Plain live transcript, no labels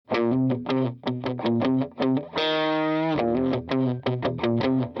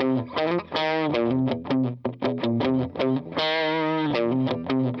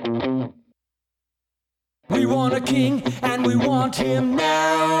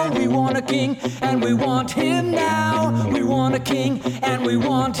a king, and we want him now. We want a king, and we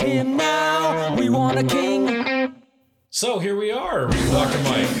want him now. We want a king. So here we are, Dr.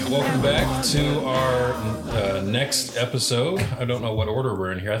 Mike. Welcome back to our next episode. I don't know what order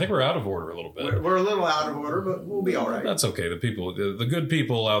we're in here. I think we're out of order a little bit. We're a little out of order, but we'll be all right. That's okay. The good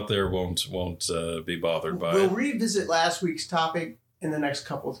people out there won't be bothered by We'll it. revisit last week's topic in the next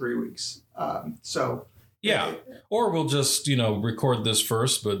 3 weeks. Yeah, or we'll just record this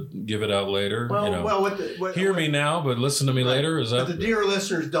first, but give it out later. Hear me now, but listen to me later. Is that what the dear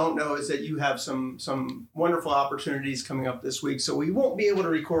listeners don't know is that you have some wonderful opportunities coming up this week, so we won't be able to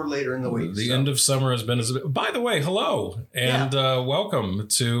record later in the week. The end of summer has been. By the way, hello and welcome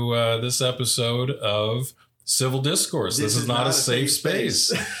to this episode of Civil Discourse. This is not a safe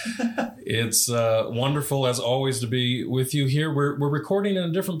space. It's wonderful, as always, to be with you here. We're recording in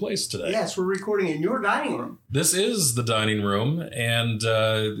a different place today. Yes, we're recording in your dining room. This is the dining room. And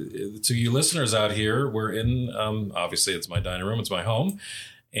to you listeners out here, we're in, obviously, it's my dining room. It's my home.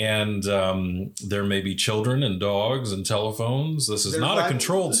 And there may be children and dogs and telephones. This is not a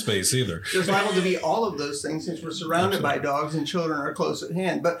controlled space either. There's liable to be all of those things since we're surrounded by dogs and children are close at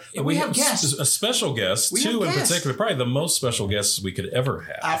hand. But we have guests. A special guest, too, in particular. Probably the most special guests we could ever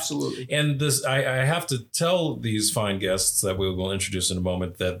have. Absolutely. And this, I have to tell these fine guests that we will introduce in a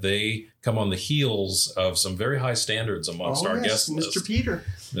moment that they come on the heels of some very high standards amongst our guests. Mr. Peter.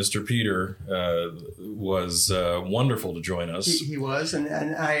 Mr. Peter was wonderful to join us. He was, and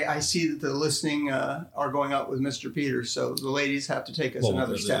I see that the listening are going up with Mr. Peter, so the ladies have to take us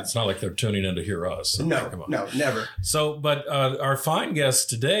another step. It's not like they're tuning in to hear us. So no, never. So, but our fine guests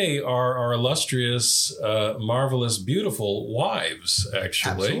today are our illustrious, marvelous, beautiful wives,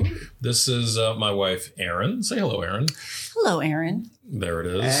 actually. Absolutely. This is my wife, Erin. Say hello, Erin. Hello, Erin. There it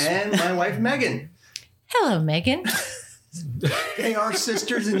is. And my wife, Megan. Hello, Megan. They are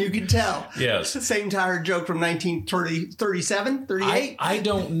sisters, and you can tell. Yes. Same tired joke from 1937, 38. I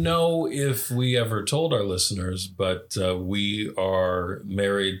don't know if we ever told our listeners, but we are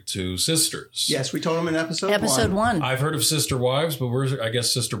married to sisters. Yes, we told them in episode 1. I've heard of sister wives, but we're, I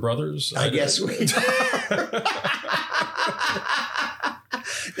guess, sister brothers. I guess we are.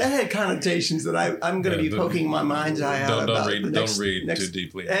 That had connotations that I'm going to be poking my mind's eye out about. Don't read too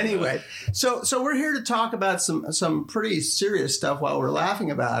deeply. Anyway, so we're here to talk about some pretty serious stuff while we're laughing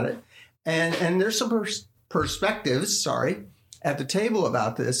about it, and there's some perspectives. At the table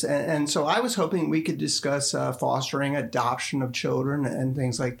about this, and so I was hoping we could discuss fostering, adoption of children, and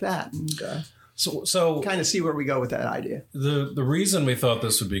things like that. And, So kind of see where we go with that idea. The reason we thought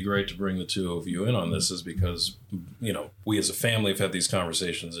this would be great to bring the two of you in on this is because, we as a family have had these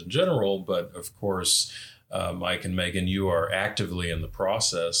conversations in general, but of course, Mike and Megan, you are actively in the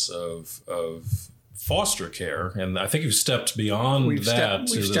process of foster care. And I think you've stepped beyond We've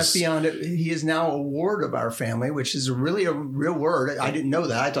stepped beyond it. He is now a ward of our family, which is really a real word. I didn't know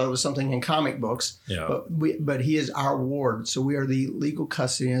that. I thought it was something in comic books. Yeah. But he is our ward. So we are the legal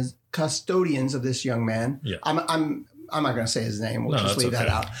custodians of this young man. Yeah. I'm not going to say his name. We'll just leave that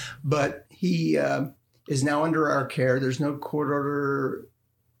out. But he is now under our care. There's no court order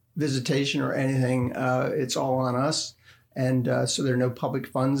visitation or anything. It's all on us. And so there are no public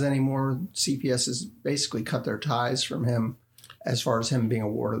funds anymore. CPS has basically cut their ties from him as far as him being a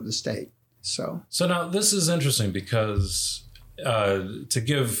ward of the state. So now this is interesting because to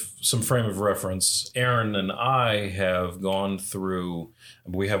give some frame of reference, Erin and I have gone through,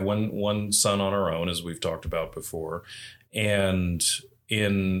 we have one son on our own, as we've talked about before. And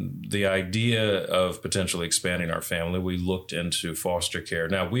in the idea of potentially expanding our family, we looked into foster care.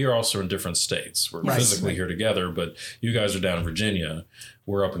 Now, we are also in different states. We're physically here together, but you guys are down in Virginia.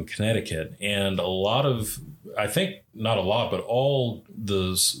 We're up in Connecticut. And I think not a lot, but all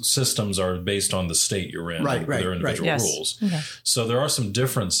the systems are based on the state you're in. Right. Their individual rules. Okay. So there are some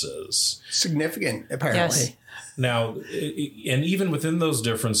differences. Significant, apparently. Yes. Now, and even within those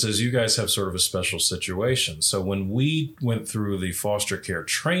differences, you guys have sort of a special situation. So when we went through the foster care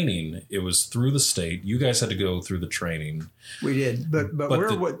training, it was through the state. You guys had to go through the training. We did, but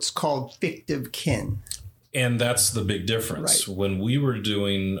we're what's called fictive kin. And that's the big difference. Right. When we were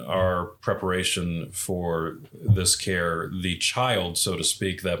doing our preparation for this care, the child, so to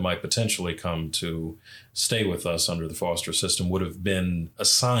speak, that might potentially come to stay with us under the foster system would have been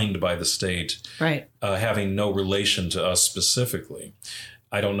assigned by the state, right? Having no relation to us specifically.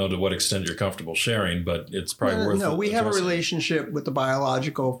 I don't know to what extent you're comfortable sharing, but it's probably worth it. No, we have a relationship with the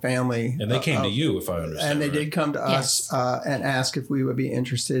biological family. And they came to you, if I understand. And they did come to us and ask if we would be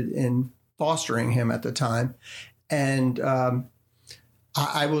interested in fostering him at the time. And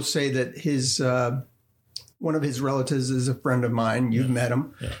I will say that his one of his relatives is a friend of mine. You've met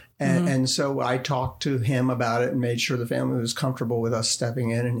him. Yeah. And so I talked to him about it and made sure the family was comfortable with us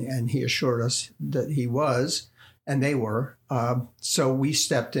stepping in. And he assured us that he was, and they were. So we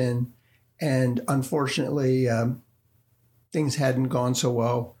stepped in. And unfortunately, things hadn't gone so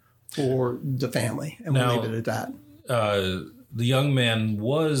well for the family. And we'll leave it at that. The young man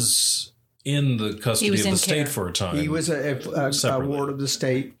was in the custody of the state for a time. He was a ward of the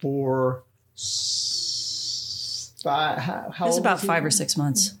state for how It was old about was he? 5 or 6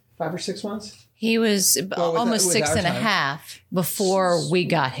 months. 5 or 6 months? He was almost with 6 our and a time. half before we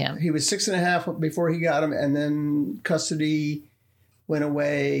got him. He was 6 and a half before he got him, and then custody went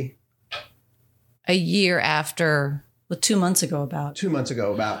away A year after, 2 months ago about. 2 months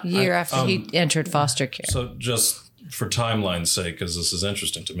ago. About A year after he entered foster care. So just for timeline's sake, because this is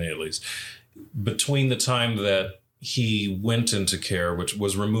interesting to me at least, between the time that he went into care, which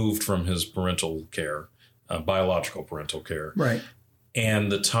was removed from his parental care, biological parental care, right. and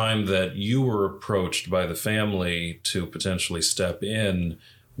the time that you were approached by the family to potentially step in,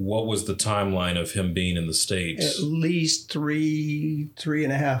 what was the timeline of him being in the state? At least three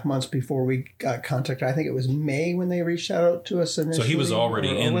and a half months before we got contact. I think it was May when they reached out to us initially. So he was already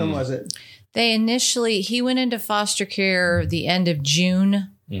in. When was it? He went into foster care the end of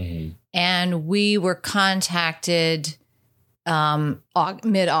June, and we were contacted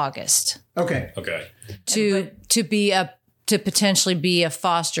mid-August Okay. to potentially be a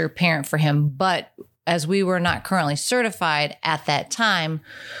foster parent for him. But as we were not currently certified at that time,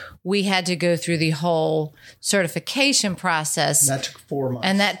 we had to go through the whole certification process. That took 4 months.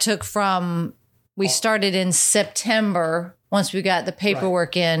 And that took we started in September once we got the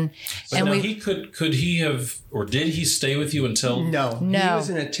paperwork in. But and now could he have, or did he stay with you until? No. He was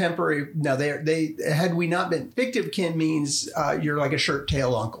in a temporary. No, they had we not been fictive kin means you're like a shirt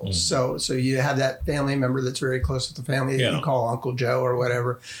tail uncle. So you have that family member that's very close with the family that you can call Uncle Joe or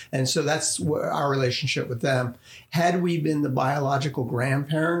whatever. And so that's our relationship with them. Had we been the biological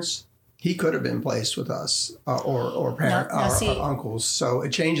grandparents, he could have been placed with us or parent or uncles. So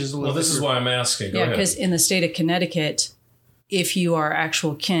it changes a little. Well, this is why I'm asking. Go ahead. Because in the state of Connecticut, if you are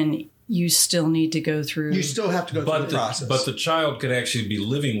actual kin, you still need to go through. You still have to go through the process. But the child could actually be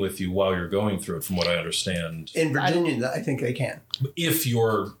living with you while you're going through it, from what I understand. In Virginia, I think they can. If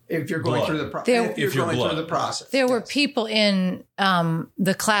you're going through the process. If you're blood. Through the process. There were people in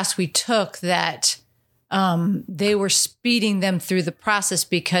the class we took that they were speeding them through the process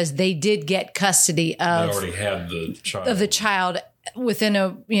because they did get custody They already had the child. Within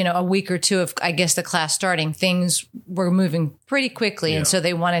a week or two of, I guess, the class starting. Things were moving pretty quickly, and so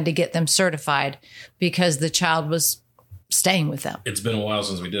they wanted to get them certified because the child was staying with them. It's been a while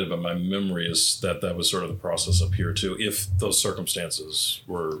since we did it, but my memory is that was sort of the process up here too, if those circumstances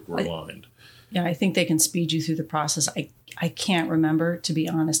were aligned. Yeah, I think they can speed you through the process. I can't remember, to be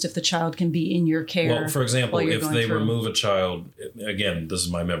honest, if the child can be in your care. Well, for example, if they through. remove a child, again, this is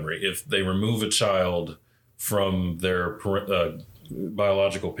my memory, if they remove a child from their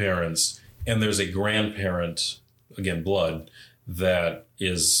biological parents and there's a grandparent, again, blood, that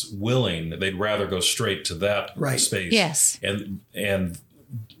is willing, they'd rather go straight to that space. Yes. And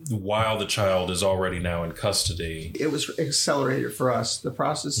while the child is already now in custody. It was accelerated for us. The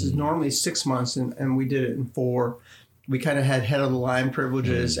process is normally 6 months, and we did it in 4. We kind of had head of the line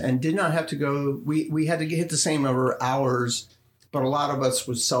privileges and did not have to go. We had to hit the same number of hours, but a lot of us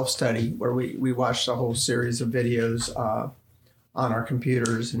was self-study where we watched a whole series of videos on our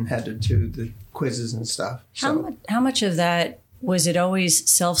computers and had to do the quizzes and stuff. How much of that was it always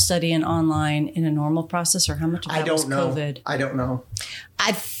self-study and online in a normal process, or how much of that was COVID? I don't know.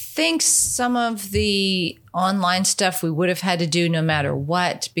 I think some of the online stuff we would have had to do no matter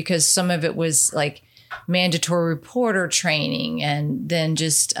what, because some of it was like mandatory reporter training, and then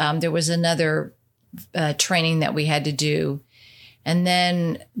just there was another training that we had to do. And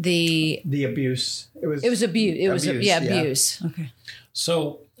then the abuse. It was abuse. Abuse. Okay.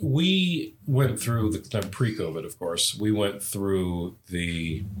 So we went through the pre-COVID, of course. We went through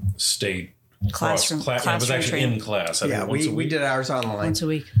the state classroom. I was actually training. in class. Yeah, we did ours online once a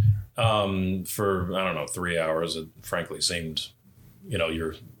week. For, I don't know, 3 hours. It frankly seemed,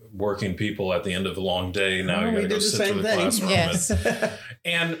 you're working people at the end of a long day. Now you're going to go sit through the classroom. Yes.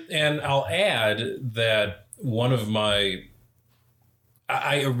 And I'll add that one of my...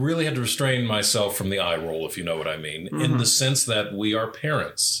 I really had to restrain myself from the eye roll, if you know what I mean, in the sense that we are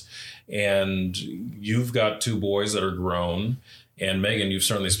parents and you've got 2 boys that are grown And Megan, you've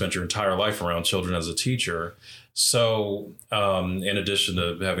certainly spent your entire life around children as a teacher. So in addition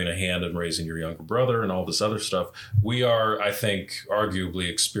to having a hand in raising your younger brother and all this other stuff, we are, I think, arguably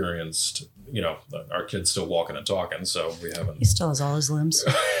experienced. You know, our kid's still walking and talking, so we haven't. He still has all his limbs.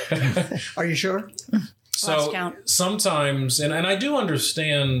 Are you sure? So sometimes, and I do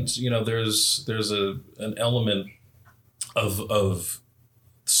understand, you know, there's an element of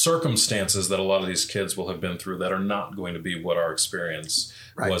circumstances that a lot of these kids will have been through that are not going to be what our experience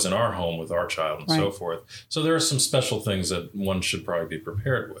was in our home with our child and so forth. So there are some special things that one should probably be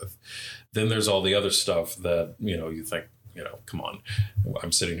prepared with. Then there's all the other stuff that, you know, you think, you know, come on,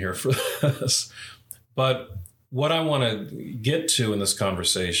 I'm sitting here for this. But what I want to get to in this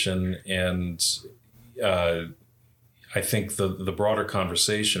conversation, and I think the broader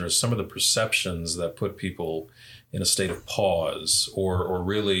conversation, are some of the perceptions that put people in a state of pause or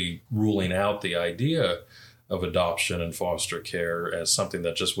really ruling out the idea of adoption and foster care as something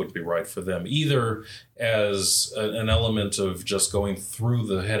that just wouldn't be right for them, either as an element of just going through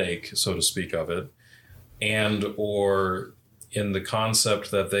the headache, so to speak, of it, and or in the concept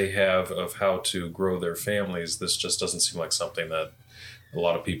that they have of how to grow their families. This just doesn't seem like something that a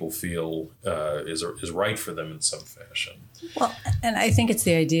lot of people feel is right for them in some fashion. Well, and I think it's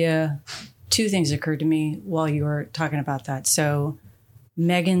the idea. Two things occurred to me while you were talking about that. So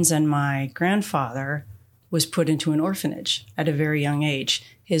Megan's and my grandfather was put into an orphanage at a very young age.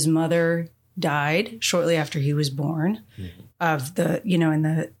 His mother died shortly after he was born of the, you know, in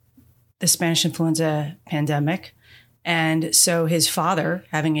the Spanish influenza pandemic. And so his father,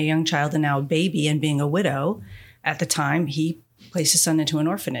 having a young child and now a baby and being a widow at the time, he placed his son into an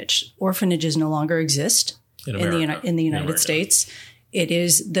orphanage. Orphanages no longer exist in the United States. It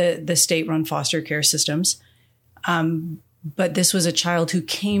is the state-run foster care systems. But this was a child who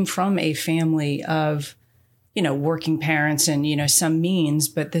came from a family of, you know, working parents and, you know, some means.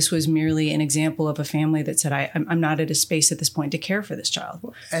 But this was merely an example of a family that said, I'm not at a space at this point to care for this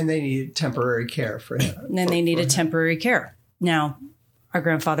child. And they needed temporary care for him. And then they needed temporary care. Now, our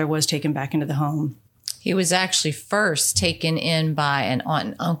grandfather was taken back into the home. He was actually first taken in by an aunt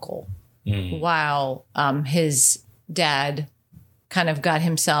and uncle while his dad kind of got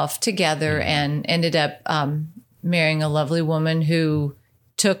himself together and ended up marrying a lovely woman who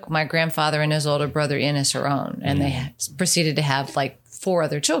took my grandfather and his older brother in as her own. And they proceeded to have like 4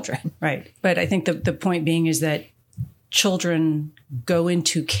 other children. Right. But I think the point being is that children go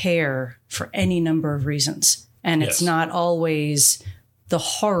into care for any number of reasons. And it's not always the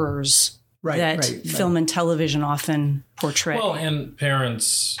horrors that film and television often portray. Well, and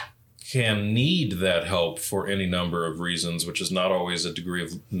parents can need that help for any number of reasons, which is not always a degree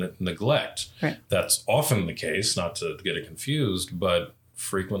of neglect. Right. That's often the case, not to get it confused, but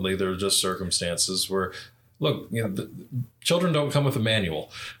frequently there are just circumstances where, look, you know, children don't come with a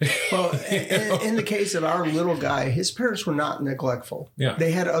manual. Well, in the case of our little guy, his parents were not neglectful. Yeah.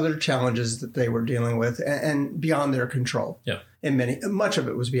 They had other challenges that they were dealing with and beyond their control. Yeah. And much of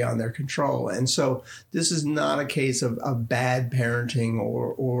it was beyond their control. And so this is not a case of bad parenting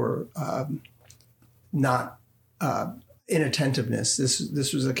or not inattentiveness.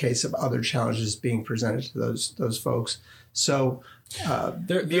 This was a case of other challenges being presented to those folks. So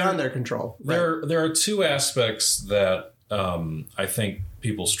they're beyond their control. There are 2 aspects that I think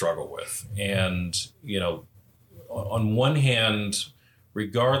people struggle with. And, you know, on one hand,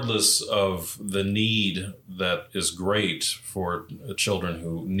 regardless of the need that is great for children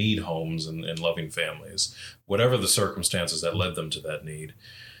who need homes and loving families, whatever the circumstances that led them to that need,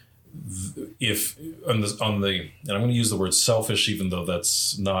 if and I'm going to use the word selfish, even though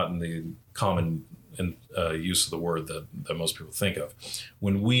that's not in the common use of the word that most people think of,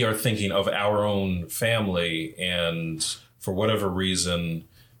 when we are thinking of our own family and for whatever reason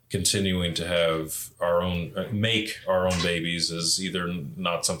continuing to have make our own babies is either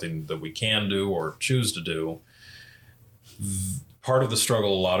not something that we can do or choose to do. Part of the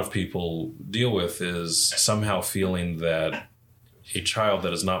struggle a lot of people deal with is somehow feeling that a child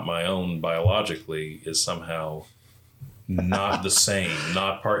that is not my own biologically is somehow not the same,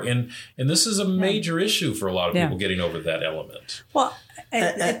 not part. And this is a major issue for a lot of people getting over that element. Well,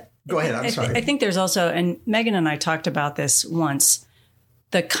 go ahead. I'm sorry. I think there's also, and Megan and I talked about this once,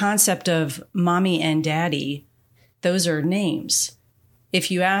 the concept of mommy and daddy, those are names. If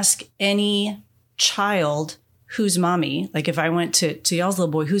you ask any child who's mommy, like if I went to y'all's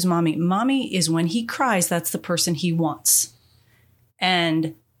little boy, who's mommy? Mommy is when he cries, that's the person he wants.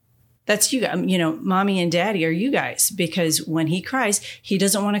 And That's you guys. Mommy and daddy are you guys, because when he cries, he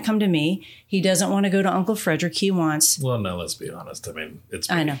doesn't want to come to me. He doesn't want to go to Uncle Frederick. He wants. Well, now let's be honest. I mean, it's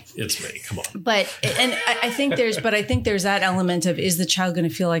me. I know. It's me. Come on. But I think there's that element of, is the child going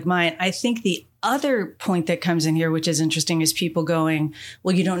to feel like mine? I think the other point that comes in here, which is interesting, is people going,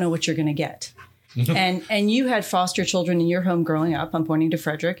 well, you don't know what you're going to get. and you had foster children in your home growing up. I'm pointing to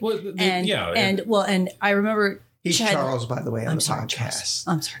Frederick. Well, and I remember. He's Charles, by the way, on the podcast.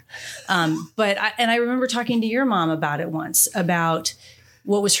 I'm sorry. But I remember talking to your mom about it once, about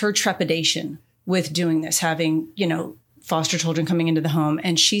what was her trepidation with doing this, having, foster children coming into the home.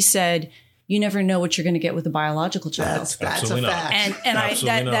 And she said, you never know what you're going to get with a biological child. That's a fact. And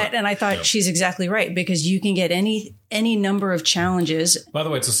I thought she's exactly right, because you can get any number of challenges. By the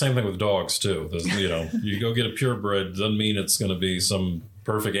way, it's the same thing with dogs too. You go get a purebred, doesn't mean it's going to be some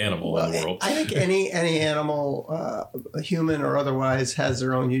perfect animal in the world. I think any animal, human or otherwise, has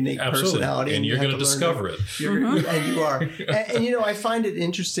their own unique personality, and you're going to discover it. And you are. And I find it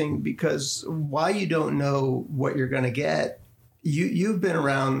interesting, because why you don't know what you're going to get. You've been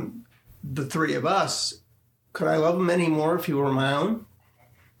around the three of us. Could I love him any more if he were my own?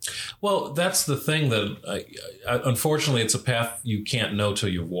 Well, that's the thing that unfortunately, it's a path you can't know till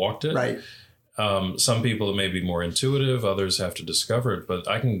you've walked it. Right. Some people may be more intuitive, others have to discover it, but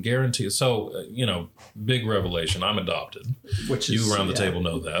I can guarantee. So, big revelation. I'm adopted. Which is, you around the table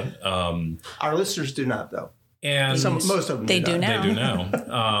know that. Our listeners do not, though. And most of them do now. They do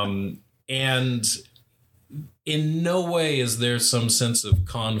now. And in no way is there some sense of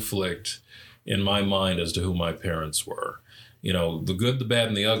conflict in my mind as to who my parents were. The good, the bad,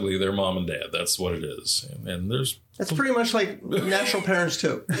 and the ugly, they're mom and dad. That's what it is. And that's pretty much like natural parents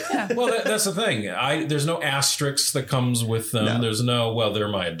too. Yeah. Well, that's the thing. There's no asterisk that comes with them. No. There's they're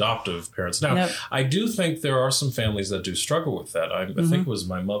my adoptive parents. Now, Nope. I do think there are some families that do struggle with that. I think it was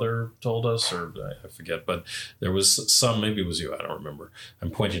my mother told us, or I forget, but there was some, maybe it was you, I don't remember. I'm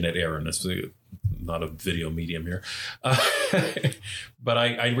pointing at Aaron. It's not a video medium here. But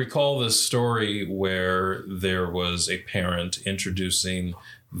I recall this story where there was a parent introducing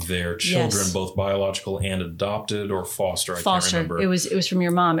their children, Yes. both biological and adopted or foster. I Foster. can't remember. It was from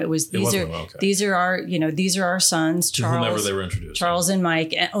your mom. These are our sons, To Charles, whomever they were introduced. Charles and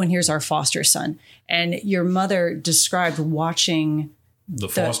Mike. And here's our foster son. And your mother described watching the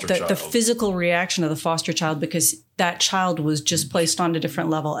foster child. The physical reaction of the foster child, because that child was just placed on a different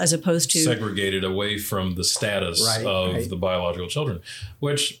level, as opposed to segregated away from the status of the biological children.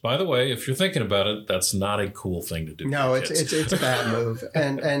 Which, by the way, if you're thinking about it, that's not a cool thing to do. No, it's a bad move,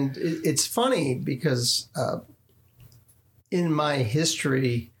 and it's funny because in my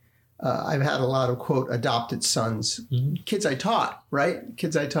history, I've had a lot of quote adopted sons, kids I taught,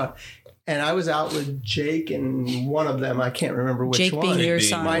 And I was out with Jake and one of them, I can't remember which Jake one. being your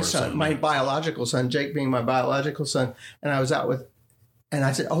son. My son, my biological son, Jake being my biological son. And I was out with, and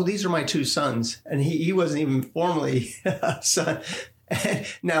I said, oh, these are my two sons. And he wasn't even formally a son. And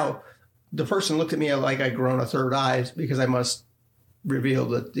now the person looked at me like I'd grown a third eye, because I must reveal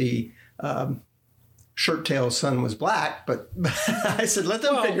that the shirt-tail son was black, but I said, let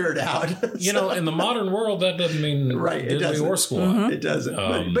them figure it out. In the modern world, that doesn't mean diddly or squat. It doesn't.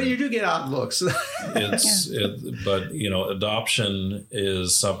 But you do get odd looks. But adoption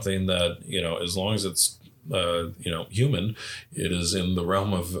is something that, as long as it's, human, it is in the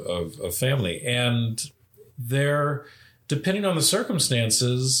realm of family. And depending on the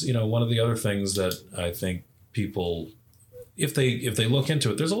circumstances, one of the other things that I think people, if they look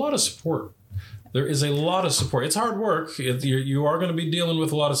into it, there's a lot of support. There is a lot of support. It's hard work. You are going to be dealing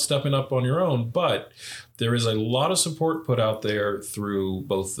with a lot of stepping up on your own, but there is a lot of support put out there through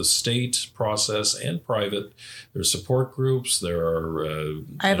both the state process and private. There's support groups. There are.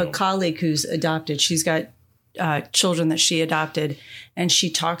 I have a colleague who's adopted. She's got children that she adopted, and she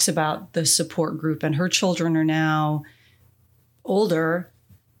talks about the support group. And her children are now older,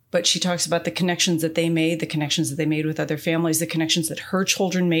 but she talks about the connections that they made, with other families, the connections that her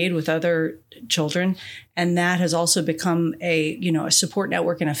children made with other children. And that has also become a support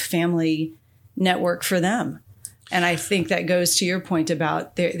network and a family network for them. And I think that goes to your point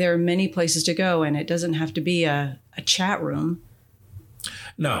about there are many places to go, and it doesn't have to be a chat room.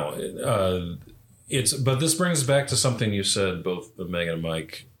 No, but this brings back to something you said, both Megan and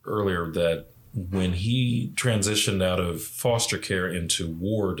Mike, earlier, that when he transitioned out of foster care into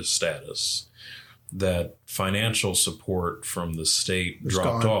ward status, that financial support from the state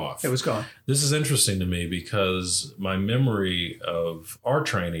dropped off. It was gone. This is interesting to me because my memory of our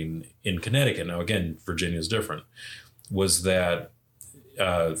training in Connecticut, now again, Virginia is different, was that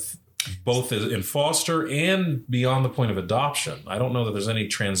both in foster and beyond the point of adoption. I don't know that there's any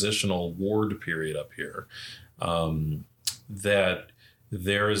transitional ward period up here. That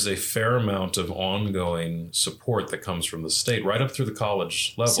there is a fair amount of ongoing support that comes from the state right up through the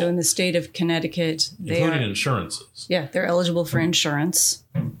college level. So in the state of Connecticut, including insurances. Yeah, they're eligible for insurance.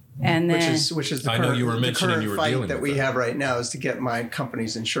 And then, which is the I current, know you were mentioning you were fight dealing that with we that. have right now is to get my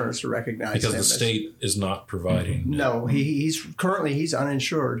company's insurance to recognize Because him the state is not providing. No, he's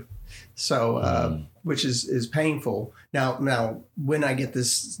uninsured, so which is painful. Now, when I get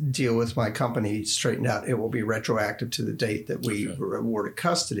this deal with my company straightened out, it will be retroactive to the date that we awarded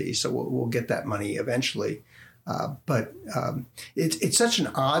custody. So we'll get that money eventually. But it's such an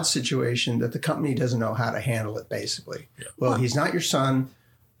odd situation that the company doesn't know how to handle it. Basically, well, he's not your son,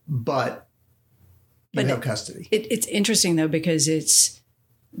 but you have custody. It's interesting though, because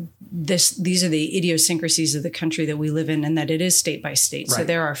these are the idiosyncrasies of the country that we live in, and that it is state by state. Right. So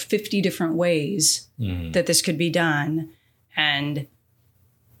there are 50 different ways that this could be done. And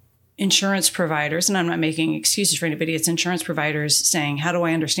insurance providers, and I'm not making excuses for anybody, it's insurance providers saying, how do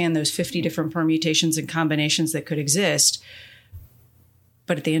I understand those 50 different permutations and combinations that could exist?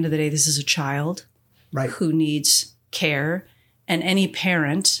 But at the end of the day, this is a child who needs care, and any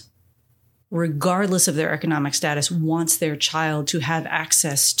parent, regardless of their economic status, wants their child to have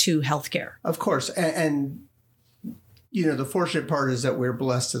access to healthcare. Of course. And the fortunate part is that we're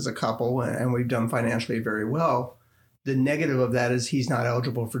blessed as a couple and we've done financially very well. The negative of that is he's not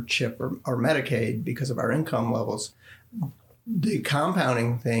eligible for CHIP or Medicaid because of our income levels. The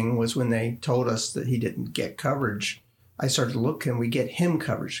compounding thing was when they told us that he didn't get coverage. I started to look, can we get him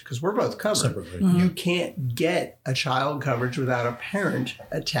coverage? Because we're both covered. Separately. You can't get a child coverage without a parent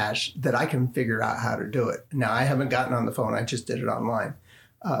attached that I can figure out how to do it. Now, I haven't gotten on the phone. I just did it online.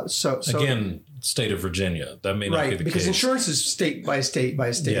 So again, state of Virginia, that may not be the because case. Insurance is state by state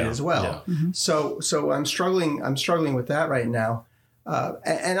as well. Yeah. Mm-hmm. So I'm struggling with that right now.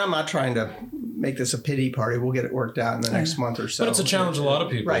 And I'm not trying to make this a pity party. We'll get it worked out in the next month or so. But it's a challenge a lot of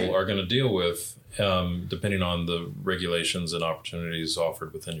people Right. are going to deal with, depending on the regulations and opportunities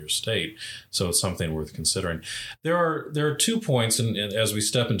offered within your state. So it's something worth considering. There are 2 points, and as we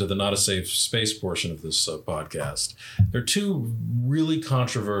step into the not a safe space portion of this podcast, there are 2 really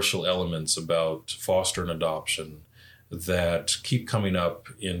controversial elements about foster and adoption that keep coming up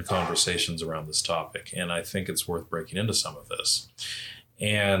in conversations around this topic. And I think it's worth breaking into some of this.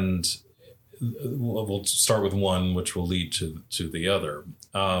 And we'll start with one, which will lead to the other.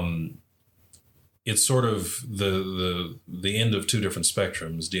 It's sort of the end of 2 different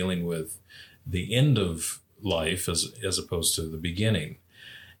spectrums, dealing with the end of life as opposed to the beginning.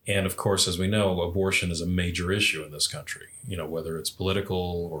 And of course, as we know, abortion is a major issue in this country, whether it's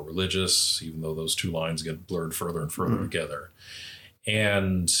political or religious, even though those 2 lines get blurred further and further together.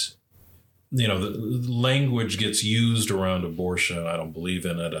 And, the language gets used around abortion. I don't believe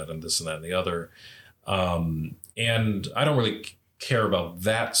in it, and this and that and the other. And I don't really care about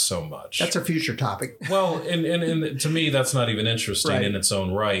that so much. That's a future topic. Well, and to me, that's not even interesting in its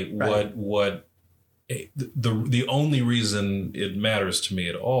own right. What the only reason it matters to me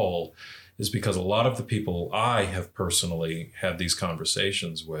at all is because a lot of the people I have personally had these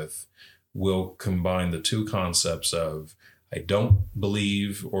conversations with will combine the 2 concepts of I don't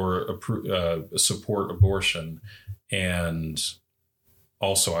believe or support abortion, and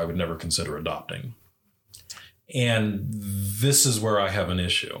also I would never consider adopting. And this is where I have an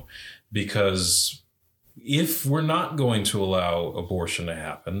issue, because if we're not going to allow abortion to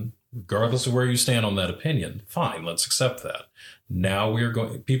happen, regardless of where you stand on that opinion, fine, let's accept that. Now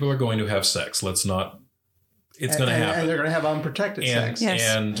people are going to have sex. It's going to happen. And they're going to have unprotected sex. Yes.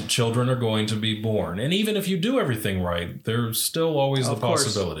 And children are going to be born. And even if you do everything right, there's still always the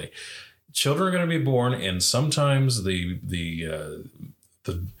possibility. Children are going to be born, and sometimes the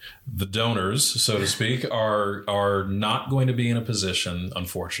donors, so to speak, are not going to be in a position,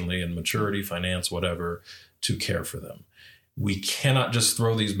 unfortunately, in maturity, finance, whatever, to care for them. We cannot just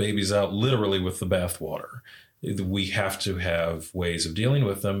throw these babies out literally with the bathwater. We have to have ways of dealing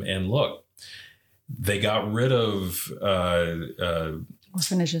with them. And look, they got rid of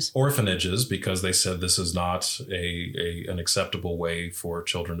orphanages because they said this is not an acceptable way for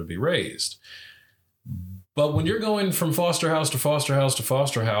children to be raised. But when you're going from foster house to foster house to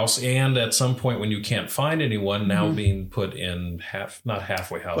foster house, and at some point when you can't find anyone, now being put in not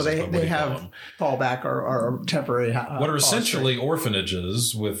halfway houses, well, they have fallback or temporary what are essentially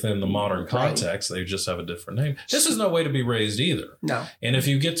orphanages within the modern context. They just have a different name. This is no way to be raised either. No. And if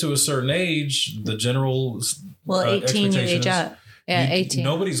you get to a certain age, the general 18 you age up. Yeah, 18.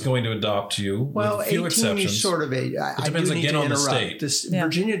 Nobody's going to adopt you, Well, with few 18 exceptions. is sort of a. It depends again on the state.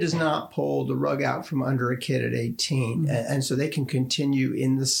 Virginia does not pull the rug out from under a kid at 18, and so they can continue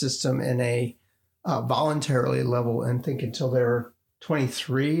in the system in a voluntarily level and think until they're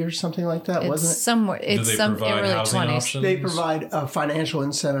 23 or something like that, wasn't it? Somewhere. It's Do they some provide early housing 20s. options? They provide financial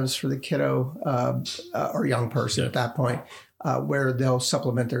incentives for the kiddo or young person at that point, where they'll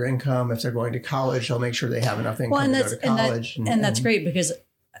supplement their income. If they're going to college, they'll make sure they have enough income to go to college. And that's great because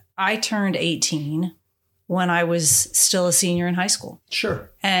I turned 18 when I was still a senior in high school. Sure.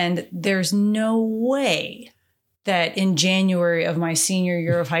 And there's no way that in January of my senior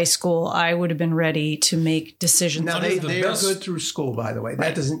year of high school, I would have been ready to make decisions. Now they are good through school, by the way.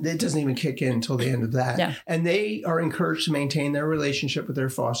 It doesn't even kick in until the end of that. Yeah. And they are encouraged to maintain their relationship with their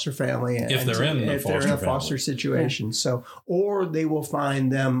foster family If they're in a foster situation. Yeah. So, or they will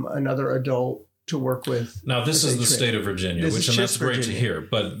find them another adult to work with. Now, this is the state of Virginia, and that's great to hear.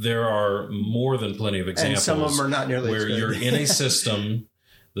 But there are more than plenty of examples. And some of them are not nearly where you're in a system.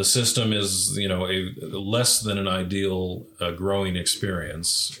 The system is, a less than an ideal growing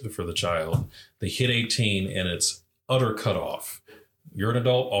experience for the child. They hit 18 and it's utter cutoff. You're an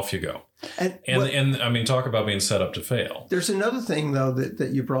adult, off you go. And I mean, talk about being set up to fail. There's another thing, though,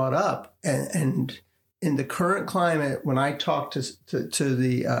 that you brought up. And in the current climate, when I talked to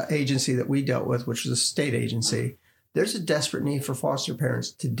the agency that we dealt with, which was a state agency, there's a desperate need for foster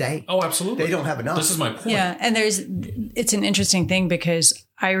parents today. Oh, absolutely. They don't have enough. This is my point. Yeah. And it's an interesting thing because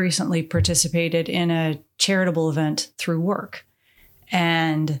I recently participated in a charitable event through work.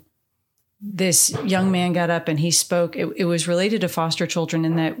 And this young man got up and he spoke. It was related to foster children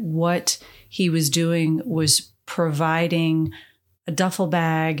in that what he was doing was providing a duffel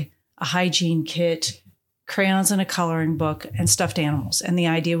bag, a hygiene kit, crayons and a coloring book, and stuffed animals. And the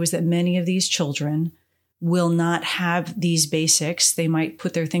idea was that many of these children will not have these basics. They might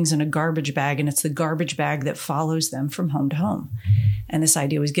put their things in a garbage bag, and it's the garbage bag that follows them from home to home. And this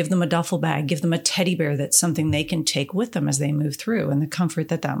idea was give them a duffel bag, give them a teddy bear that's something they can take with them as they move through, and the comfort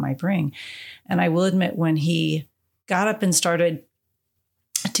that that might bring. And I will admit, when he got up and started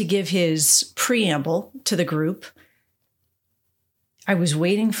to give his preamble to the group, I was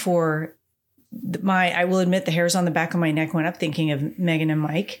waiting for I will admit the hairs on the back of my neck went up, thinking of Megan and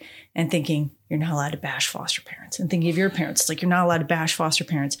Mike and thinking, you're not allowed to bash foster parents, and thinking of your parents. It's like, you're not allowed to bash foster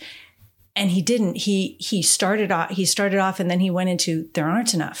parents. And he didn't. He started off and then he went into, there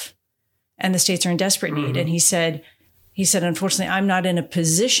aren't enough and the states are in desperate need. Mm-hmm. And he said, unfortunately, I'm not in a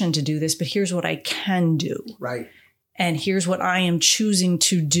position to do this, but here's what I can do. Right. And here's what I am choosing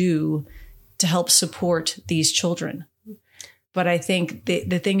to do to help support these children. But I think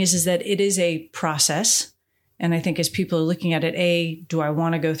the thing is that it is a process. And I think as people are looking at it, A, do I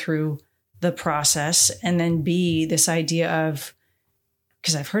want to go through the process? And then B, this idea of,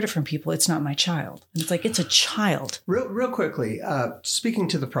 because I've heard it from people, it's not my child. And it's like, it's a child. Real quickly, speaking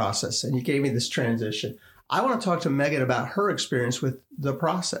to the process, and you gave me this transition, I want to talk to Megan about her experience with the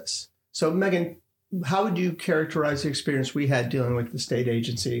process. So Megan, how would you characterize the experience we had dealing with the state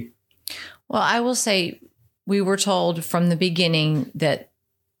agency? Well, I will say, we were told from the beginning that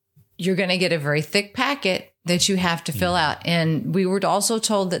you're going to get a very thick packet that you have to fill out. And we were also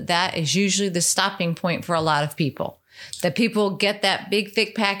told that that is usually the stopping point for a lot of people, that people get that big,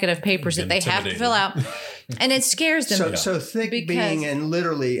 thick packet of papers that they have to fill out. And it scares them. So thick being, and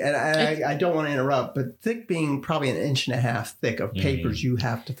literally, and I don't want to interrupt, but thick being probably 1.5 inches thick of papers you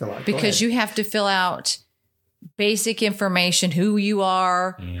have to fill out. Because you have to fill out basic information, who you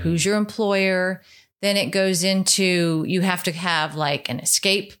are, who's your employer. Then it goes into, you have to have like an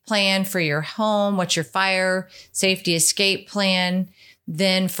escape plan for your home. What's your fire safety escape plan?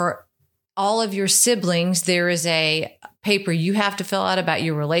 Then for all of your siblings, there is a paper you have to fill out about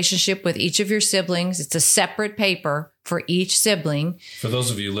your relationship with each of your siblings. It's a separate paper for each sibling. For those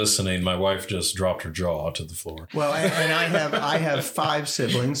of you listening, my wife just dropped her jaw to the floor. Well, and I have 5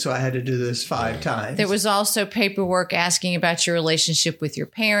 siblings, so I had to do this 5 times. There was also paperwork asking about your relationship with your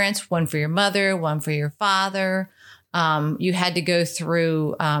parents, one for your mother, one for your father. You had to go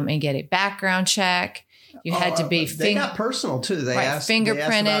through and get a background check. You had to be they got personal too. They asked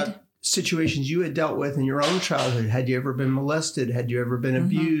fingerprinted. They asked about situations you had dealt with in your own childhood. Had you ever been molested? Had you ever been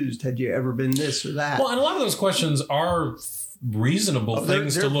abused? Had you ever been this or that? Well, and a lot of those questions are reasonable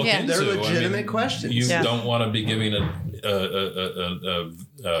things to look into. They're legitimate questions. You don't want to be giving a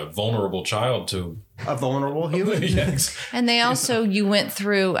vulnerable child to a vulnerable human. Yes. And they also, you went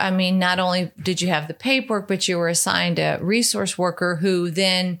through, I mean, not only did you have the paperwork, but you were assigned a resource worker who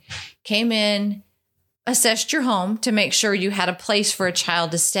then came in, assessed your home to make sure you had a place for a child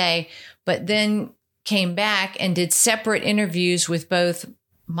to stay, but then came back and did separate interviews with both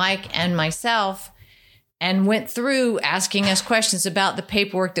Mike and myself and went through asking us questions about the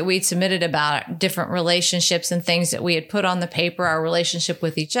paperwork that we'd submitted about different relationships and things that we had put on the paper, our relationship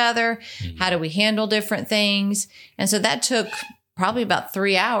with each other, how do we handle different things. And so that took probably about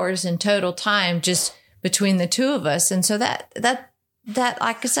 3 hours in total time just between the two of us. And so that,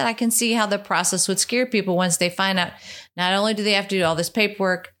 like I said, I can see how the process would scare people once they find out not only do they have to do all this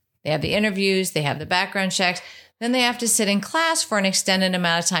paperwork, they have the interviews, they have the background checks, then they have to sit in class for an extended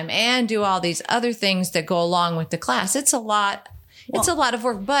amount of time and do all these other things that go along with the class. It's a lot. It's a lot of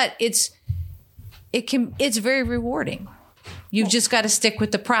work, but it's very rewarding. You've just got to stick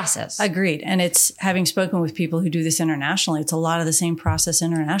with the process. Agreed. And it's, having spoken with people who do this internationally, it's a lot of the same process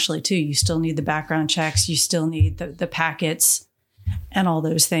internationally too. You still need the background checks. You still need the packets and all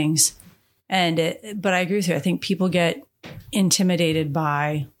those things. But I agree with you. I think people get intimidated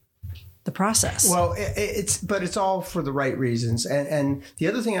by the process. Well, it's all for the right reasons. And the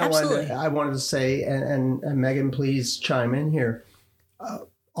other thing I wanted to say, and Megan, please chime in here.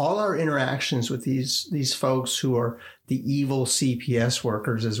 All our interactions with these folks who are the evil CPS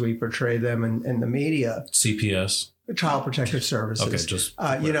workers, as we portray them in the media. CPS. Child Protective Services. Okay, just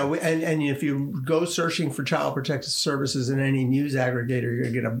and if you go searching for Child Protective Services in any news aggregator, you're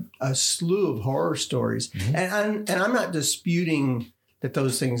going to get a slew of horror stories. Mm-hmm. And I'm not disputing that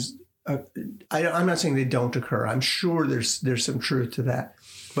those things. I'm not saying they don't occur. I'm sure there's some truth to that.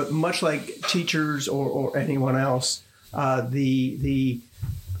 But much like teachers or anyone else, the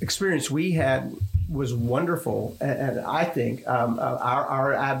experience we had was wonderful. And I think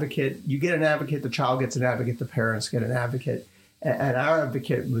our advocate, you get an advocate, the child gets an advocate, the parents get an advocate. And our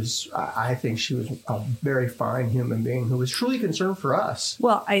advocate was, I think she was a very fine human being who was truly concerned for us.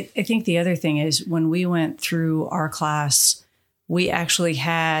 Well, I think the other thing is when we went through our class, we actually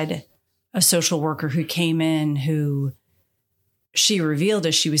had a social worker who came in who she revealed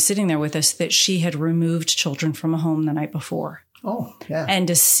as she was sitting there with us that she had removed children from a home the night before. Oh, yeah. And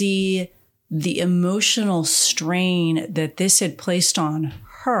to see the emotional strain that this had placed on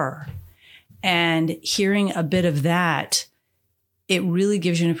her and hearing a bit of that, it really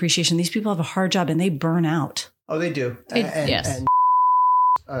gives you an appreciation. These people have a hard job and they burn out. Oh, they do. Yes. And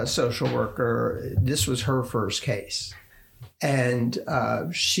a social worker, this was her first case. And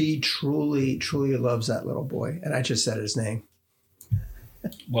she truly, truly loves that little boy. And I just said his name.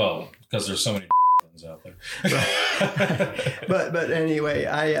 Well, because there's so many ones out there. but anyway,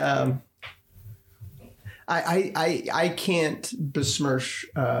 I can't besmirch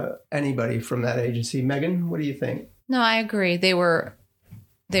anybody from that agency. Megan, what do you think? No, I agree. They were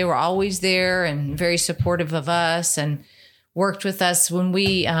always there and very supportive of us and worked with us when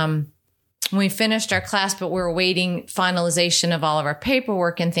we finished our class, but we were awaiting finalization of all of our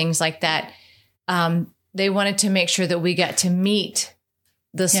paperwork and things like that. They wanted to make sure that we got to meet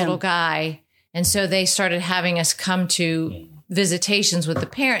this little guy. And so they started having us come to visitations with the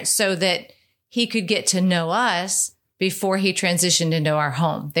parents so that he could get to know us before he transitioned into our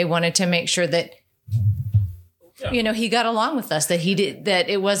home. They wanted to make sure that, he got along with us, that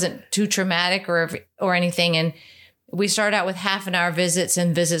it wasn't too traumatic or anything. And we started out with half an hour visits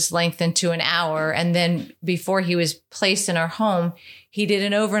and visits lengthened to an hour. And then before he was placed in our home, he did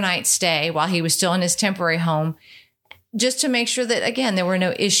an overnight stay while he was still in his temporary home, just to make sure that, again, there were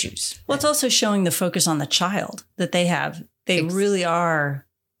no issues. Well, it's also showing the focus on the child that they have. They really are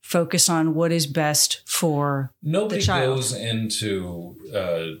focused on what is best for the child. Nobody goes into,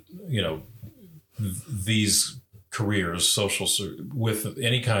 these careers, with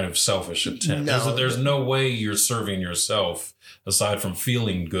any kind of selfish intent. No. There's no way you're serving yourself aside from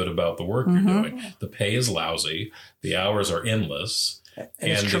feeling good about the work you're doing. The pay is lousy. The hours are endless.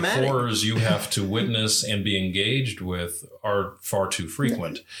 And the horrors you have to witness and be engaged with are far too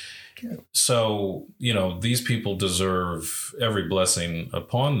frequent. Yeah. So, these people deserve every blessing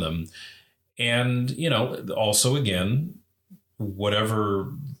upon them. And, also, again,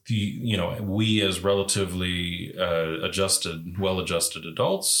 whatever we as relatively well-adjusted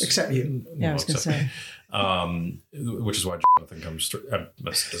adults. Except you. Yeah, I was going to say. Which is why Jonathan comes. I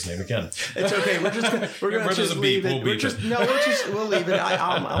messed his name again. It's okay. We're going to just leave it. We'll leave it.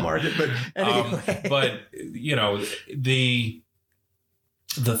 I'll mark it. But anyway.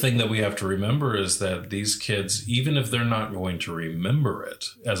 The thing that we have to remember is that these kids, even if they're not going to remember it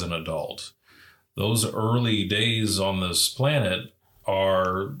as an adult, those early days on this planet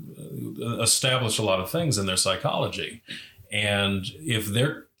establish a lot of things in their psychology. And if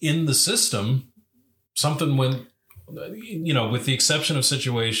they're in the system, something went, with the exception of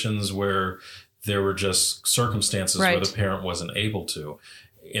situations where there were just circumstances where the parent wasn't able to.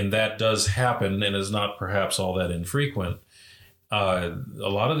 and that does happen and is not perhaps all that infrequent. A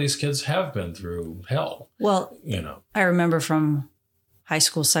lot of these kids have been through hell. Well, I remember from high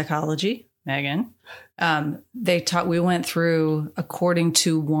school psychology, Megan, we went through, according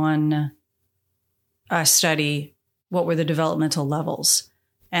to one study, what were the developmental levels.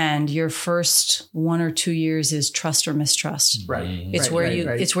 And your first 1 or 2 years is trust or mistrust. Right. It's where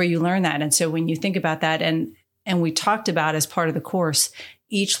you learn that. And so when you think about that, and we talked about as part of the course,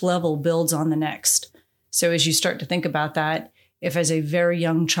 each level builds on the next. So as you start to think about that, if as a very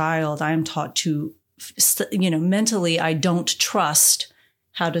young child, I'm taught to, mentally, I don't trust,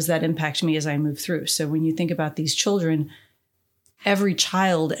 how does that impact me as I move through? So when you think about these children, every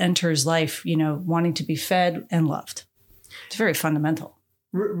child enters life, wanting to be fed and loved. It's very fundamental.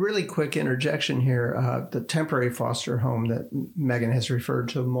 Really quick interjection here. The temporary foster home that Megan has referred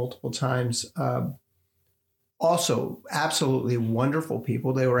to multiple times, also absolutely wonderful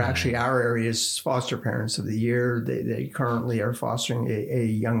people. They were actually our area's foster parents of the year. They currently are fostering a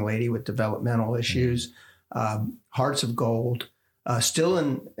young lady with developmental issues, hearts of gold, still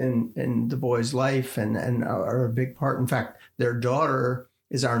in the boy's life and are a big part. In fact, their daughter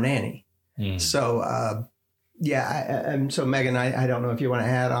is our nanny. So, and so Megan, I don't know if you want to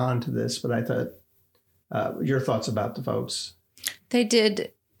add on to this, but I thought your thoughts about the folks.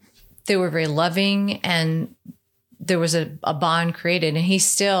 They were very loving, and there was a bond created, and he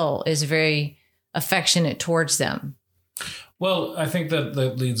still is very affectionate towards them. Well, I think that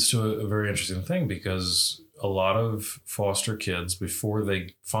leads to a very interesting thing, because a lot of foster kids, before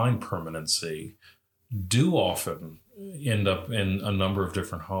they find permanency, do often end up in a number of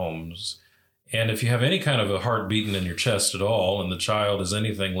different homes. And if you have any kind of a heart beating in your chest at all, and the child is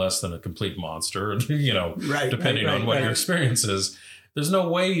anything less than a complete monster, depending on what your experience is, there's no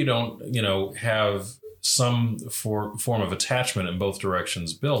way you don't, have some form of attachment in both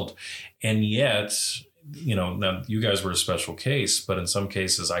directions built. And yet, now you guys were a special case, but in some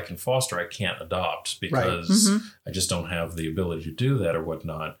cases I can foster, I can't adopt because I just don't have the ability to do that or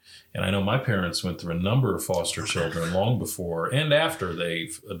whatnot. And I know my parents went through a number of foster children long before and after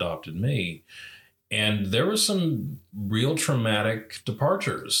they've adopted me. And there were some real traumatic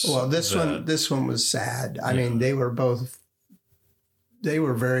departures. Well, this one was sad. I mean, they were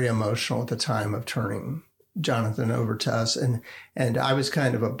very emotional at the time of turning Jonathan over to us. And I was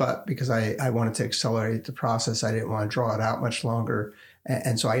kind of a butt because I wanted to accelerate the process. I didn't want to draw it out much longer.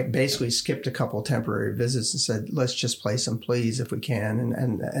 And so I basically skipped a couple temporary visits and said, let's just place him, please, if we can.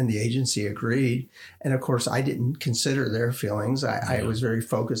 And the agency agreed. And of course, I didn't consider their feelings. I was very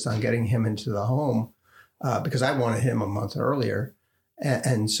focused on getting him into the home because I wanted him a month earlier.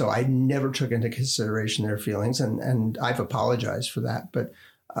 And so I never took into consideration their feelings, and I've apologized for that. But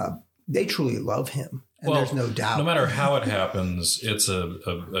they truly love him, and there's no doubt. No matter how it happens, it's a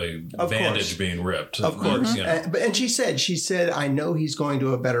bandage being ripped. Of course. And she said, I know he's going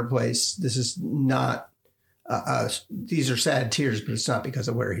to a better place. This is not, these are sad tears, but it's not because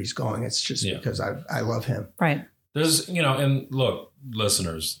of where he's going. It's just because I love him. Right. There's, and look,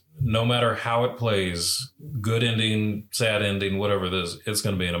 listeners, no matter how it plays, good ending, sad ending, whatever it is, it's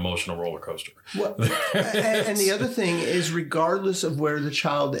going to be an emotional roller coaster. Well, and the other thing is, regardless of where the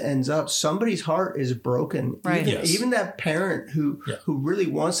child ends up, somebody's heart is broken. Right. Even that parent who really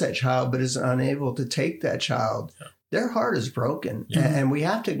wants that child but is unable to take that child, their heart is broken. And we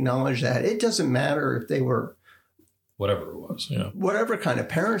have to acknowledge that. It doesn't matter if they were whatever it was, whatever kind of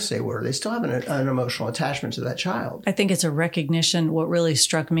parents they were, they still have an emotional attachment to that child. I think it's a recognition. What really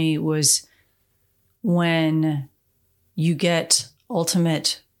struck me was when you get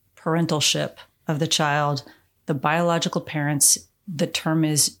ultimate parentalship of the child, the biological parents, the term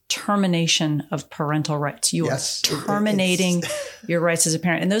is termination of parental rights. You are terminating your rights as a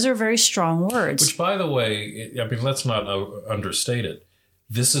parent. And those are very strong words. Which, by the way, I mean, let's not understate it.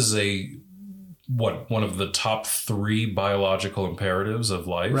 This is one of the top 3 biological imperatives of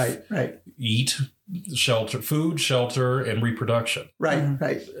life. Right. Eat, food, shelter, and reproduction.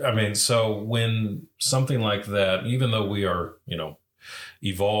 Right. I mean, so when something like that, even though we are,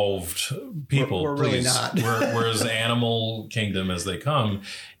 evolved people, we're really not. we're as animal kingdom as they come.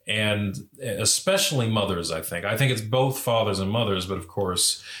 And especially mothers, I think it's both fathers and mothers, but of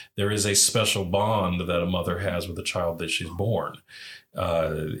course there is a special bond that a mother has with the child that she's born.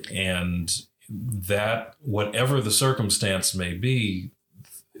 And that, whatever the circumstance may be,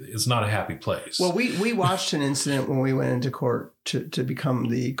 is not a happy place. Well, we watched an incident when we went into court to become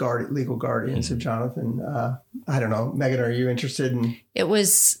the legal guardians of Jonathan. I don't know, Megan, are you interested in? It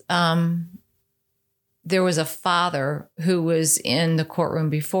was, there was a father who was in the courtroom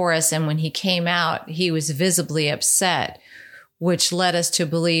before us, and when he came out, he was visibly upset which led us to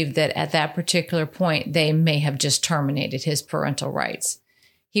believe that at that particular point, they may have just terminated his parental rights.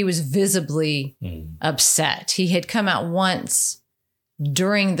 He was visibly upset. He had come out once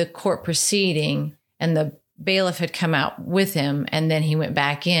during the court proceeding, and the bailiff had come out with him, and then he went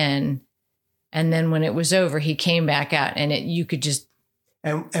back in. And then when it was over, he came back out, and you could just...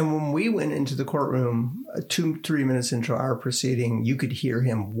 And when we went into the courtroom, 2-3 minutes into our proceeding, you could hear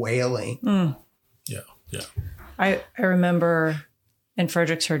him wailing. Yeah. I remember, and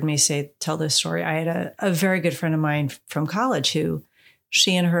Fredericks heard me tell this story. I had a very good friend of mine from college who,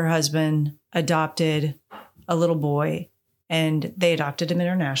 she and her husband adopted a little boy, and they adopted him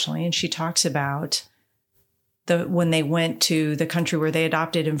internationally. And she talks about when they went to the country where they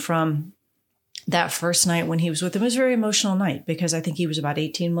adopted him from, that first night when he was with them. It was a very emotional night because I think he was about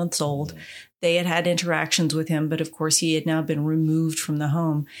 18 months old. They had interactions with him, but of course he had now been removed from the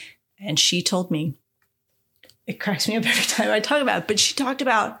home. And she told me, it cracks me up every time I talk about it, but she talked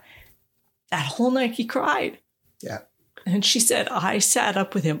about that whole night he cried. Yeah. And she said, I sat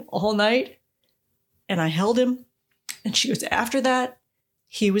up with him all night and I held him. And she goes, after that,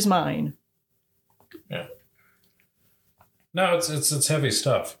 he was mine. Yeah. No, it's heavy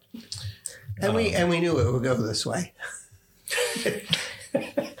stuff. And we knew it would go this way.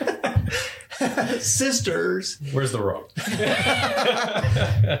 Sisters. Where's the rope? But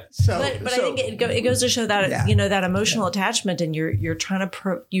I think it goes to show that that emotional attachment, and you're trying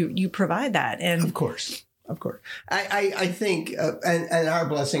to you provide that, and of course. I think, and our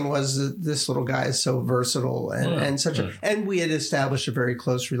blessing was that this little guy is so versatile and we had established a very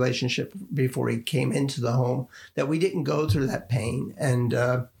close relationship before he came into the home that we didn't go through that pain, and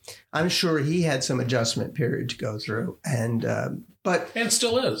I'm sure he had some adjustment period to go through, and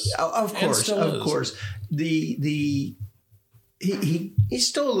still is. Of course. He's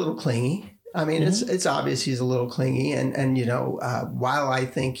still a little clingy. I mean, it's obvious he's a little clingy, and while I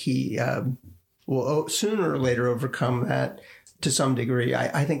think he will sooner or later overcome that to some degree,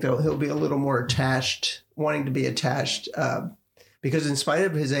 I think he'll be a little more attached, wanting to be attached, because in spite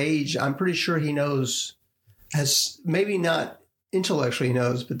of his age, I'm pretty sure he knows, has maybe not intellectually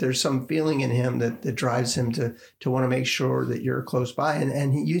knows, but there's some feeling in him that drives him to want to make sure that you're close by.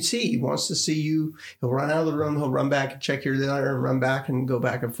 And he wants to see you. He'll run out of the room. He'll run back and check your dinner and run back and go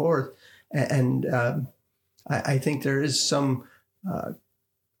back and forth. And I think there is some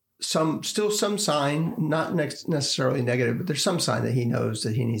sign, not necessarily negative, but there's some sign that he knows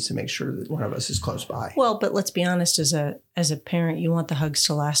that he needs to make sure that one of us is close by. Well, but let's be honest, as a parent, you want the hugs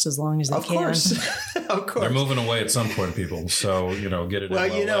to last as long as they can. Of course. They're moving away at some point, people. So, get it.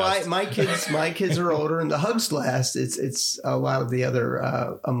 Well, my kids are older, and the hugs last. It's a lot of the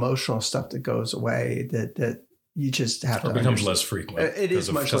other emotional stuff that goes away that you just have to. It becomes less frequent. It is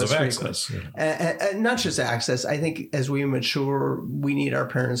much less frequent. Access, and not just access. I think as we mature, we need our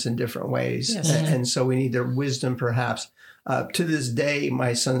parents in different ways. Yes. And so we need their wisdom, perhaps. To this day,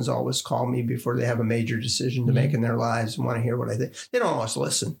 my sons always call me before they have a major decision to make in their lives and want to hear what I think. They don't always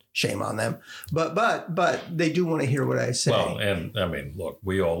listen. Shame on them. But they do want to hear what I say. Well, and I mean, look,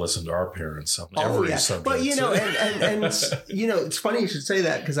 we all listen to our parents on every subject. But, and it's funny you should say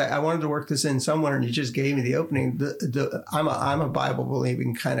that, because I wanted to work this in somewhere, and you just gave me the opening. I'm a Bible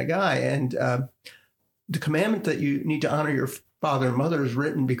believing kind of guy. And the commandment that you need to honor your father and mother is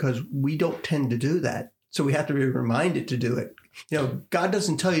written because we don't tend to do that. So we have to be reminded to do it. God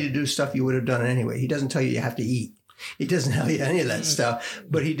doesn't tell you to do stuff you would have done anyway. He doesn't tell you have to eat. He doesn't tell you any of that stuff.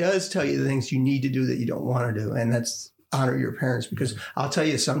 But he does tell you the things you need to do that you don't want to do. And that's honor your parents, because I'll tell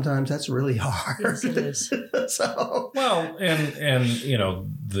you, sometimes that's really hard. Yes, it is. So, well, and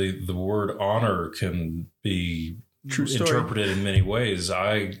the word honor can be interpreted in many ways.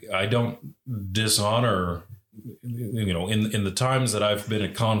 I don't dishonor. In the times that I've been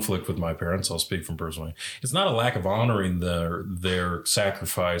in conflict with my parents, I'll speak from personally. It's not a lack of honoring their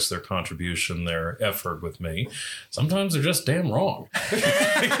sacrifice, their contribution, their effort with me. Sometimes they're just damn wrong.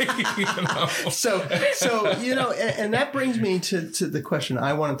 So and that brings me to the question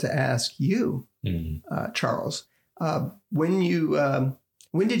I wanted to ask you, Charles. When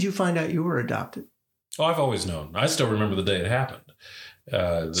did you find out you were adopted? Oh, I've always known. I still remember the day it happened.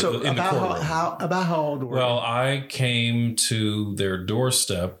 About how old were you? Well, I came to their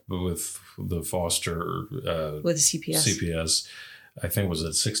doorstep with the foster with CPS. I think was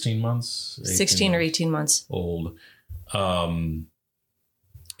it 16 months? 16 or 18 months old. And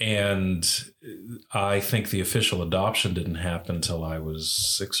I think the official adoption didn't happen until I was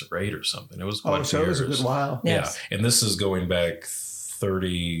 6 or 8 or something. It was quite a few years. It was a good while. Yes. Yeah. And this is going back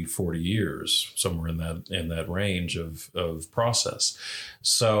 30, 40 years, somewhere in that range of process.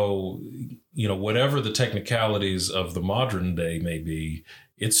 So, whatever the technicalities of the modern day may be,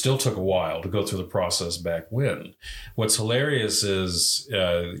 it still took a while to go through the process back when. What's hilarious is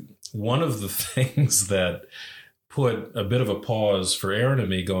one of the things that put a bit of a pause for Aaron and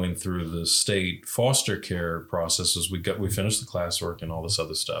me going through the state foster care process is we finished the classwork and all this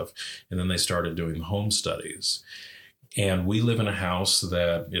other stuff, and then they started doing the home studies. And we live in a house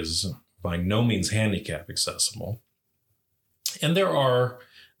that is by no means handicap accessible. And there are,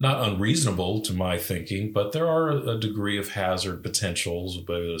 not unreasonable to my thinking, but there are a degree of hazard potentials,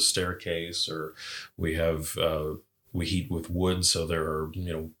 whether a staircase or we heat with wood, so there are,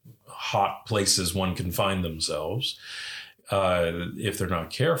 hot places one can find themselves if they're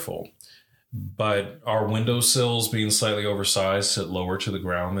not careful. But our windowsills being slightly oversized sit lower to the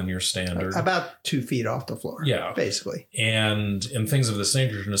ground than your standard. About 2 feet off the floor. Yeah. Basically. And things of this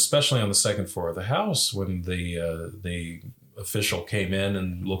nature, and especially on the second floor of the house, when the official came in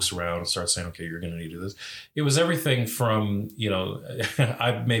and looks around and starts saying, okay, you're going to need to do this. It was everything from,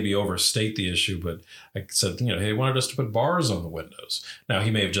 I maybe overstate the issue, but I said, he wanted us to put bars on the windows. Now,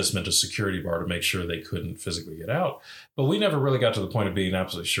 he may have just meant a security bar to make sure they couldn't physically get out. But we never really got to the point of being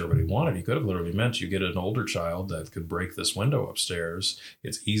absolutely sure what he wanted. He could have literally meant you get an older child that could break this window upstairs.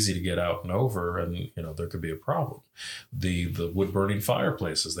 It's easy to get out and over, and, there could be a problem. The wood-burning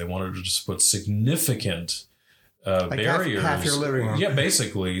fireplaces, they wanted to just put significant like barriers, half your living room. Yeah,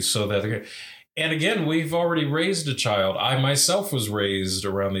 basically, so that. And again, we've already raised a child. I myself was raised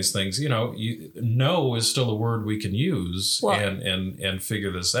around these things. No is still a word we can use and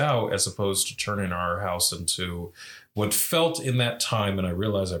figure this out, as opposed to turning our house into what felt in that time. And I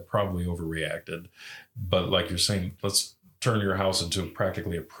realize I probably overreacted, but like you're saying, let's turn your house into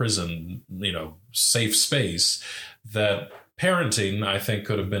practically a prison, safe space that. Parenting, I think,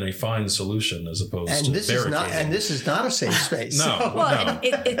 could have been a fine solution as opposed to barricading. And this is not a safe space. No. Well,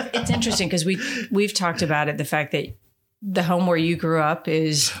 it's interesting because we've talked about it. The fact that the home where you grew up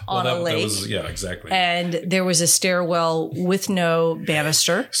is on a lake. Yeah, exactly. And there was a stairwell with no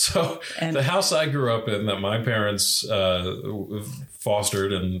banister. So the house I grew up in, that my parents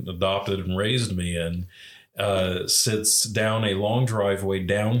fostered and adopted and raised me in, sits down a long driveway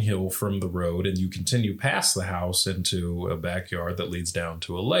downhill from the road, and you continue past the house into a backyard that leads down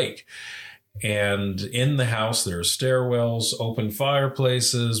to a lake. And in the house, there are stairwells, open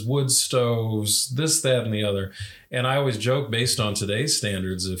fireplaces, wood stoves, this, that, and the other. And I always joke, based on today's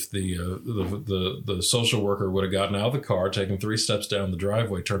standards, if the social worker would have gotten out of the car, taken 3 steps down the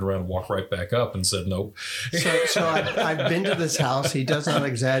driveway, turned around and walked right back up and said, nope. So I've been to this house. He does not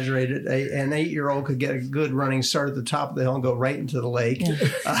exaggerate it. An 8-year-old could get a good running start at the top of the hill and go right into the lake.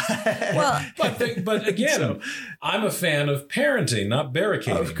 Yeah. But again, I'm a fan of parenting, not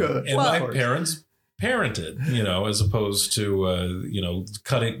barricading. Of course. And my parents parented, as opposed to,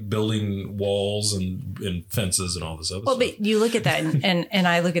 building walls and fences and all this other stuff. But you look at that and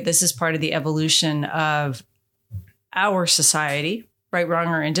I look at this as part of the evolution of our society, right, wrong,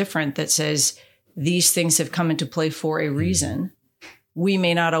 or indifferent, that says these things have come into play for a reason. We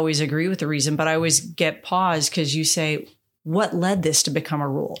may not always agree with the reason, but I always get pause because you say, what led this to become a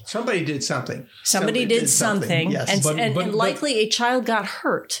rule? Somebody did something. Somebody did something. Yes. And likely a child got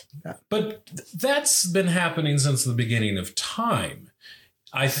hurt. But that's been happening since the beginning of time.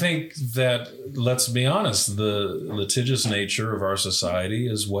 I think that, let's be honest, the litigious nature of our society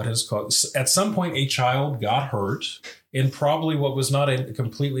is what has caused, at some point, a child got hurt in probably what was not a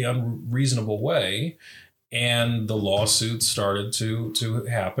completely unreasonable way. And the lawsuits started to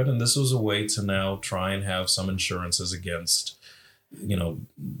happen. And this was a way to now try and have some insurances against, the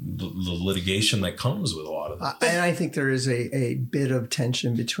litigation that comes with a lot of that. And I think there is a bit of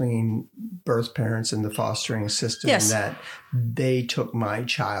tension between birth parents and the fostering system, yes, in that they took my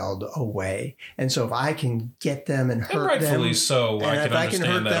child away. And so if I can get them and hurt rightfully them, so, and if I can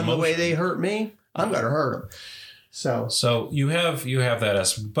hurt them the way they hurt me, I'm going to hurt them. So you have that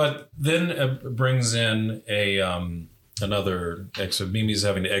aspect, but then it brings in another exit. Mimi's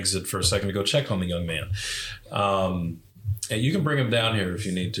having to exit for a second to go check on the young man. And you can bring him down here if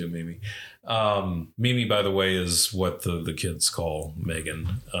you need to, Mimi. Mimi, by the way, is what the kids call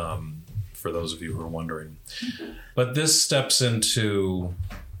Megan, for those of you who are wondering. But this steps into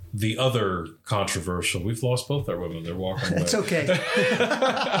the other controversial. We've lost both our women. They're walking away. It's okay.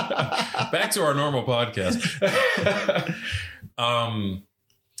 Back to our normal podcast.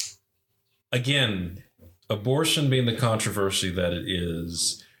 Again, abortion being the controversy that it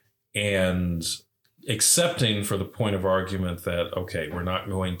is, and accepting for the point of argument that, okay, we're not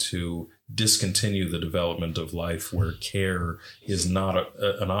going to discontinue the development of life where care is not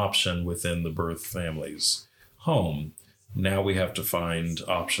an option within the birth family's home. Now we have to find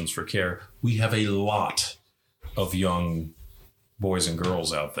options for care. We have a lot of young boys and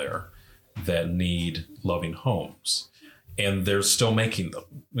girls out there that need loving homes. And they're still making them.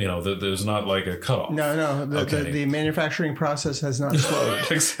 There's not like a cutoff. No. The manufacturing process has not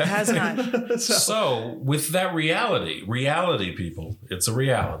slowed. Exactly. Has not. So with that reality, people, it's a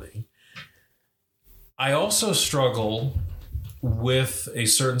reality. I also struggle with a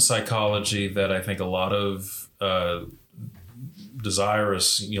certain psychology that I think a lot of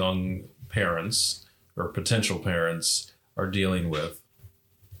desirous young parents or potential parents are dealing with.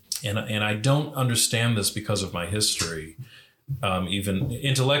 And I don't understand this because of my history. Even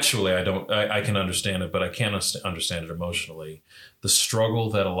intellectually, I can understand it, but I can't understand it emotionally. The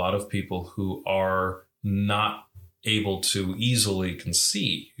struggle that a lot of people who are not able to easily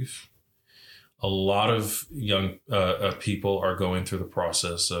conceive, a lot of young people are going through the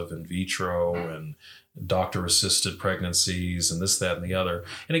process of in vitro and doctor-assisted pregnancies and this, that, and the other.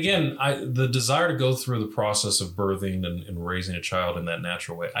 And again, the desire to go through the process of birthing and raising a child in that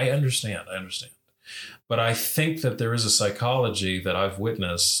natural way, I understand. But I think that there is a psychology that I've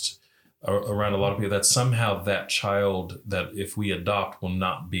witnessed around a lot of people that somehow that child that if we adopt will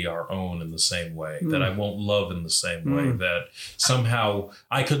not be our own in the same way, that I won't love in the same way, that somehow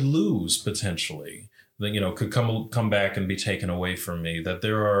I could lose potentially, that, could come back and be taken away from me, that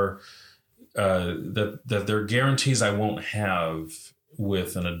there are that there are guarantees I won't have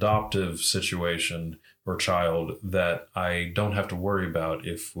with an adoptive situation or child that I don't have to worry about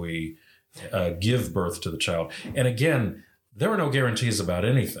if we give birth to the child. And again, there are no guarantees about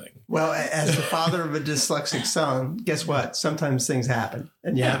anything. Well, as the father of a dyslexic son, guess what? Sometimes things happen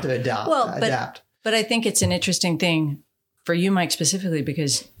and you have to adapt. But I think it's an interesting thing for you, Mike, specifically,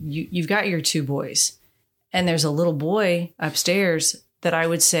 because you've got your two boys and there's a little boy upstairs that I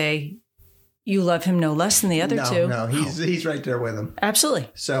would say you love him no less than the other two. No, he's right there with him. Absolutely.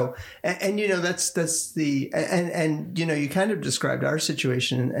 So, and that's the, and you kind of described our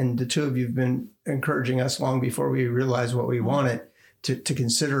situation, and the two of you have been encouraging us long before we realized what we wanted to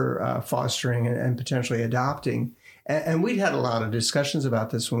consider fostering and potentially adopting. And we'd had a lot of discussions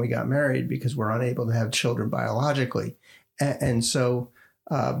about this when we got married because we're unable to have children biologically. And so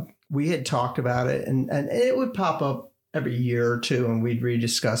we had talked about it, and it would pop up every year or two and we'd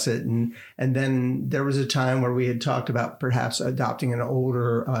rediscuss it. And then there was a time where we had talked about perhaps adopting an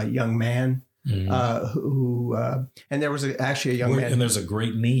older young man who and there was actually a young man. And there's a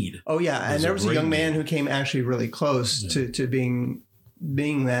great need. Oh, yeah. And there was a young man who came actually really close to being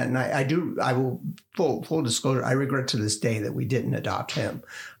that. And I will full disclosure, I regret to this day that we didn't adopt him.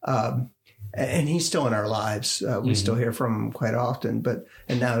 And he's still in our lives. We still hear from him quite often,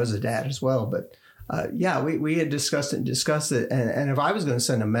 and now as a dad as well. But we had discussed it. And if I was going to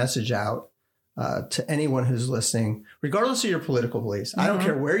send a message out to anyone who's listening, regardless of your political beliefs, I don't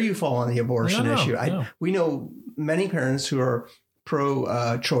care where you fall on the abortion issue. We know many parents who are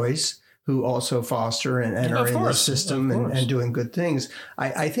pro-choice who also foster and are in the system and doing good things.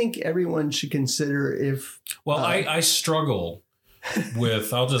 I think everyone should consider if... Well, I struggle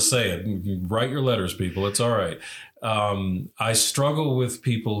with, I'll just say it, write your letters, people. It's all right. I struggle with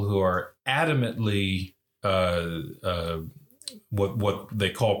people who are adamantly what they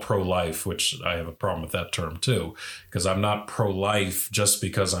call pro-life, which I have a problem with that term too, because I'm not pro-life just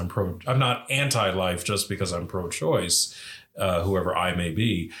because I'm not anti-life just because I'm pro-choice, whoever I may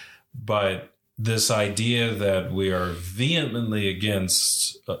be. But this idea that we are vehemently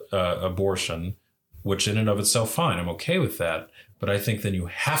against abortion, which in and of itself, fine, I'm okay with that. But I think then you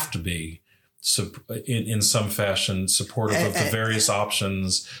have to be in some fashion supportive of the various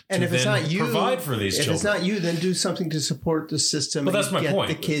options to then provide for these children. If it's not you, then do something to support the system. But that's my point.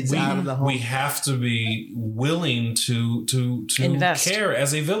 The kids out of the home. We have to be willing to invest. Care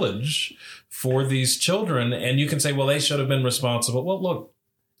as a village for these children. And you can say, well, they should have been responsible. Well, look,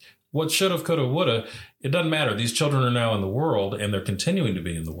 what should have, could have, would have, it doesn't matter. These children are now in the world and they're continuing to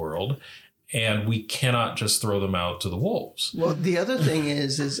be in the world. And we cannot just throw them out to the wolves. Well, the other thing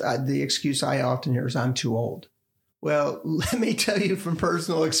is the excuse I often hear is I'm too old. Well, let me tell you from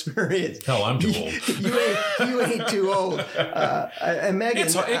personal experience. Hell, I'm too old. You ain't too old. And Megan,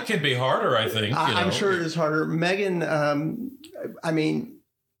 it can be harder, I think. I'm sure it is harder. Megan,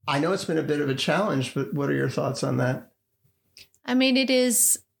 I know it's been a bit of a challenge, but what are your thoughts on that? I mean, it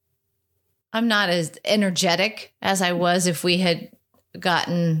is. I'm not as energetic as I was if we had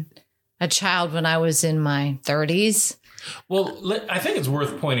gotten a child when I was in my 30s. Well, I think it's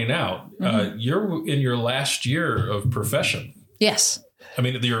worth pointing out, you're in your last year of profession. Yes. I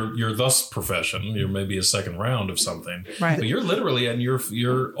mean, you're thus profession. You're maybe a second round of something, Right. but you're literally in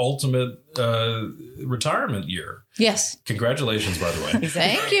your ultimate retirement year. Yes. Congratulations, by the way.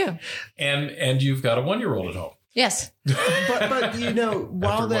 Thank you. And you've got a 1-year-old at home. Yes. But you know,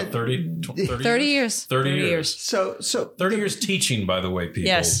 while After that 30 years. 30 years. so 30 years teaching, by the way, people.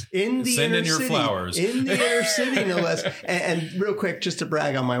 Yes. in the Send inner in your city, flowers. in the inner city, no less. And real quick, just to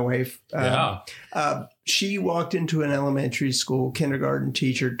brag on my wife, she walked into an elementary school kindergarten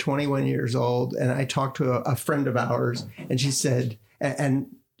teacher, 21 years old, and I talked to a friend of ours, and she said,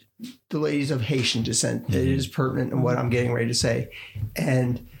 and the lady's of Haitian descent. It is pertinent in what I'm getting ready to say,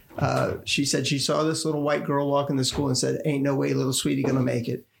 and. She said she saw this little white girl walk in the school and said, "Ain't no way little sweetie gonna make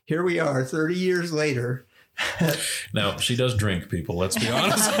it." Here we are 30 years later. Now, she does drink, people. Let's be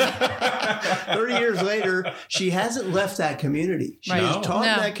honest. 30 years later, she hasn't left that community. She Right. has No. taught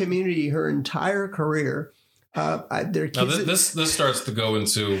No. that community her entire career. Their kids Now, this starts to go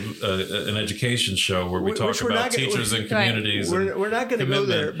into an education show where we talk Which we're about not gonna- teachers and Right. communities. we're not going to go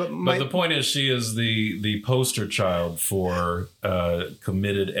there. But the point is, she is the poster child for a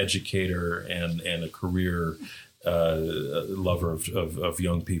committed educator and a career lover of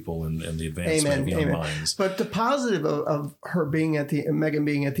young people and the advancement of young minds. But the positive of her being Megan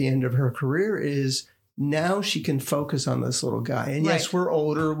being at the end of her career is now she can focus on this little guy. And yes, Right. we're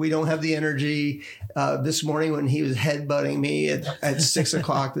older. We don't have the energy. This morning when he was headbutting me at 6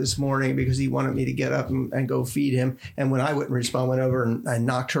 o'clock this morning because he wanted me to get up and go feed him. And when I wouldn't respond, went over and I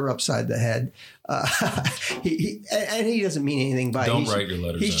knocked her upside the head. He doesn't mean anything by it. Don't write your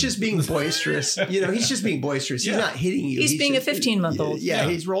letters He's in. just being boisterous. He's just being boisterous. He's not hitting you. He's being just, a 15-month-old. Yeah, Yeah.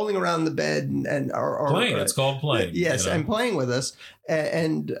 he's rolling around the bed and Playing. It's called playing. Yes, you know? and playing with us.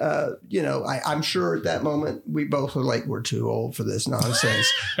 And I'm sure at that moment we both were like, we're too old for this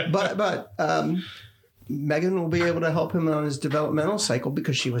nonsense. but Megan will be able to help him on his developmental cycle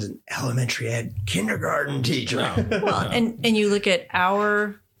because she was an elementary ed kindergarten teacher. Well, and you look at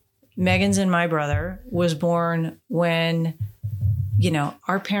Megan's and my brother was born when,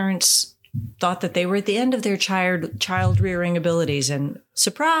 our parents thought that they were at the end of their child rearing abilities, and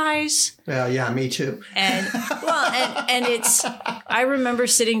surprise. Well, yeah, me too. And I remember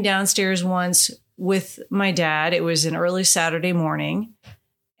sitting downstairs once with my dad. It was an early Saturday morning,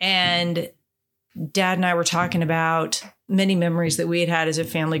 and Dad and I were talking about many memories that we had as a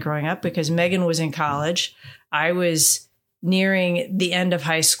family growing up because Megan was in college. I was nearing the end of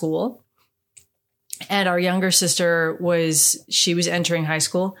high school, and our younger sister was entering high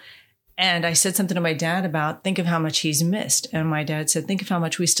school. And I said something to my dad about, think of how much he's missed. And my dad said, think of how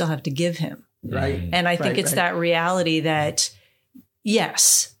much we still have to give him. Right. And I think it's that reality that,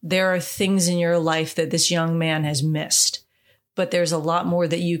 yes, there are things in your life that this young man has missed, but there's a lot more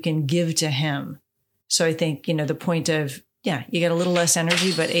that you can give to him. So I think, the point of, you get a little less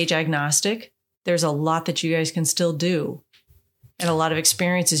energy, but age agnostic, there's a lot that you guys can still do and a lot of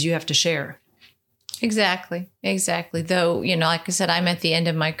experiences you have to share. Exactly. Though, like I said, I'm at the end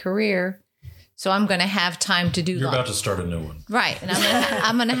of my career, so I'm going to have time to do. You're about to start a new one, right? And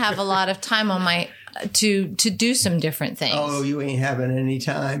I'm going to have a lot of time on my to do some different things. Oh, you ain't having any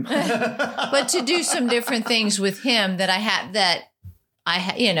time. But to do some different things with him that I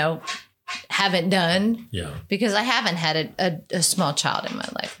haven't done. Yeah. Because I haven't had a small child in my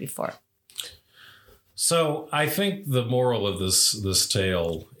life before. So I think the moral of this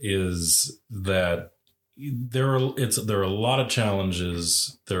tale is that there are a lot of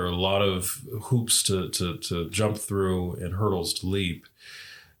challenges. There are a lot of hoops to jump through and hurdles to leap.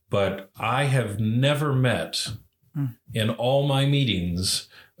 But I have never met in all my meetings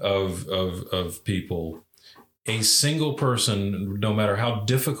of people a single person, no matter how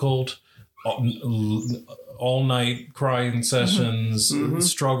difficult, all night crying sessions,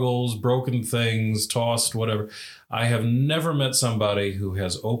 struggles, broken things, tossed, whatever. I have never met somebody who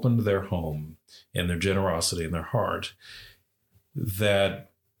has opened their home and their generosity and their heart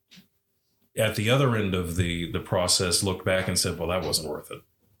that at the other end of the process looked back and said, well, that wasn't worth it.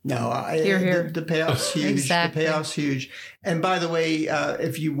 No, Here. The payoff's huge. Exactly. The payoff's huge. And by the way,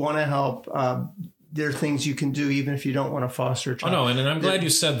 if you want to help, there are things you can do even if you don't want to foster a child. Oh, no, and I'm glad you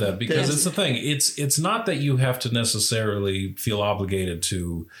said that because it's the thing. It's not that you have to necessarily feel obligated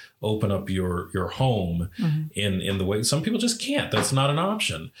to open up your home in the way. Some people just can't. That's not an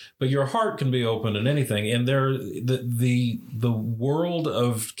option. But your heart can be open in anything. And the world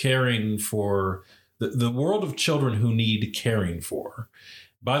of caring for, the world of children who need caring for.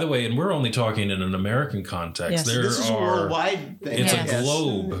 By the way, and we're only talking in an American context. Yes. This is a worldwide thing. It's Yes. a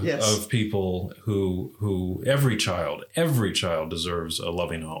globe of people who every child deserves a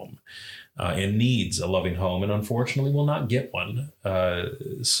loving home. and needs a loving home, and unfortunately will not get one.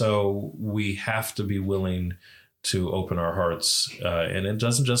 So we have to be willing to open our hearts, and it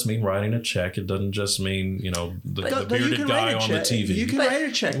doesn't just mean writing a check. It doesn't just mean the bearded guy on the TV. You can write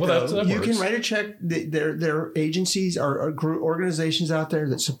a check. Well, though. that You works. can write a check. There are agencies or organizations out there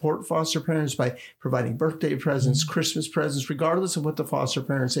that support foster parents by providing birthday presents, Christmas presents, regardless of what the foster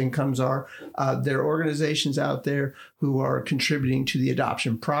parents' incomes are. There are organizations out there who are contributing to the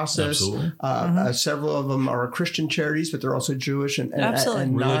adoption process. Absolutely. Several of them are Christian charities, but they're also Jewish and Absolutely.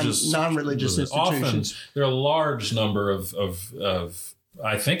 non-religious institutions. Often there are a large number of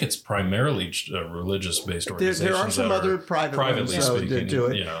I think it's primarily religious-based organizations. There are some other privately ones, speaking, that do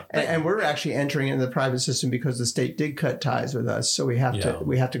it, yeah. and we're actually entering into the private system because the state did cut ties with us, so we have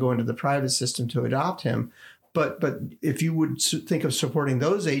to go into the private system to adopt him. But if you would think of supporting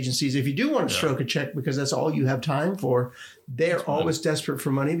those agencies, if you do want to stroke a check because that's all you have time for, they're always desperate for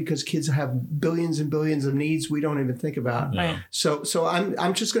money because kids have billions and billions of needs we don't even think about. Yeah. So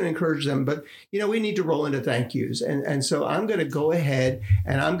I'm just going to encourage them. But, we need to roll into thank yous. And so I'm going to go ahead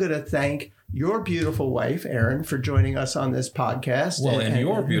and I'm going to thank your beautiful wife, Erin, for joining us on this podcast. Well, and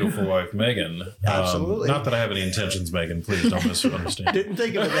your beautiful wife, Megan. Absolutely. Not that I have any intentions, Megan. Please don't misunderstand. Didn't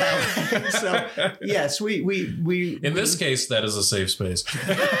think of it that way. So, yes, we In this case, that is a safe space.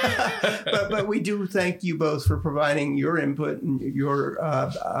 but we do thank you both for providing your input and your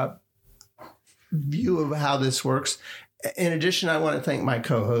view of how this works. In addition, I want to thank my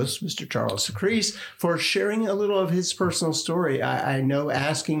co-host, Mr. Charles Secrese, for sharing a little of his personal story. I know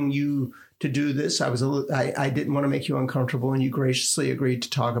asking you to do this, I didn't want to make you uncomfortable, and you graciously agreed to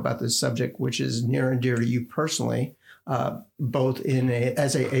talk about this subject, which is near and dear to you personally, both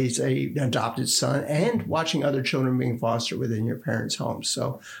as a adopted son and watching other children being fostered within your parents' homes.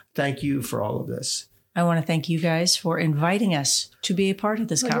 So thank you for all of this. I want to thank you guys for inviting us to be a part of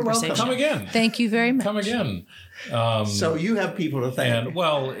this conversation. Come again. Thank you very much. Come again. So you have people to thank.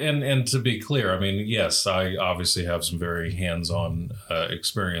 And to be clear, I mean, yes, I obviously have some very hands-on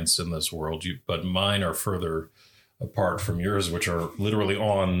experience in this world, but mine are further apart from yours, which are literally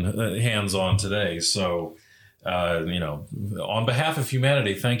hands-on today. So, on behalf of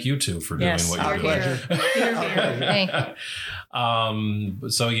humanity, thank you two for doing what you're doing. Thank you.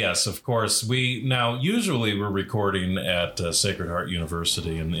 So yes, of course, usually we're recording at Sacred Heart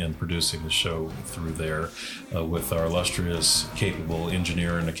University and producing the show through there with our illustrious, capable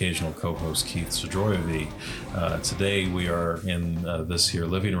engineer and occasional co-host Keith Sedroyevi. Today we are in this here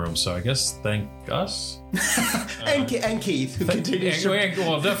living room, so I guess thank us. and Keith, who continues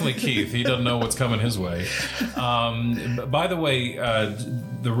well, definitely Keith. He doesn't know what's coming his way. By the way,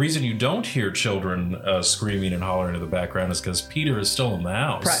 the reason you don't hear children screaming and hollering in the background is because Peter is still in the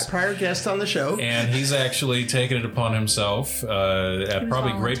house. Prior guest on the show. And he's actually taken it upon himself at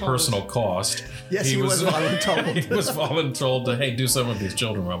probably great personal cost. Yes, he was voluntold. He was voluntold to, hey, do some of these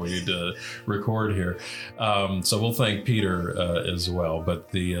children while we record here. So we'll thank Peter as well.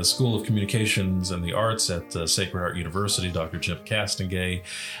 But the School of Communications and the Arts at Sacred Heart University, Dr. Jim Castingay,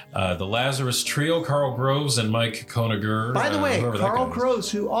 the Lazarus Trio, Carl Groves and Mike Koniger. By the way, Carl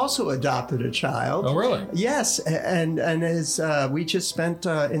Groves, who also adopted a child. Oh, really? Yes, and as we just spent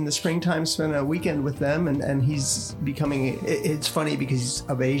in the springtime, spent a weekend with them, and he's becoming. It's funny because he's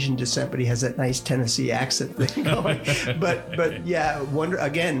of Asian descent, but he has that nice Tennessee accent thing going. but yeah,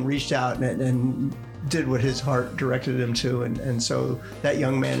 reached out and did what his heart directed him to, and so that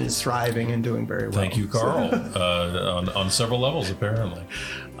young man is thriving and doing very well. Thank you, Carl, on several levels, apparently.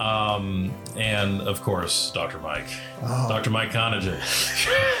 And, of course, Dr. Mike. Dr. Mike Conager.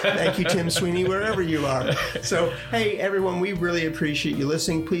 Thank you, Tim Sweeney, wherever you are. So, hey, everyone, we really appreciate you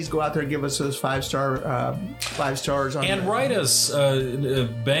listening. Please go out there and give us those 5 stars. And write us,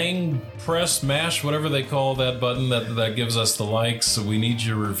 bang, press, mash, whatever they call that button that gives us the likes. We need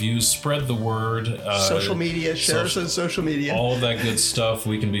your reviews. Spread the word. Social media. Share us on social media. All of that good stuff.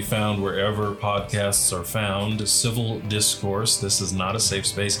 We can be found wherever podcasts are found. Civil Discourse. This is not a safe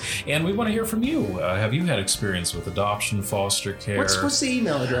space. And we want to hear from you. Have you had experience with adoption, foster care? What's the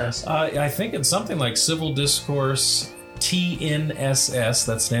email address? I think it's something like Civil Discourse TNSS.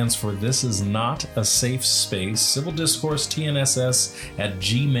 That stands for This Is Not a Safe Space. Civil Discourse TNSS at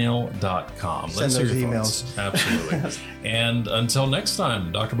gmail.com. Send those emails. Thoughts. Absolutely. And until next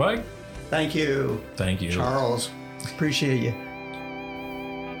time, Dr. Mike. Thank you. Thank you. Charles. Appreciate you.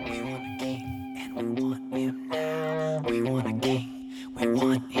 We want a king, and we want him now. We want a king, we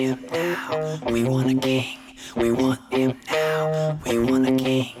want him now. We want a king, we want him now. We want a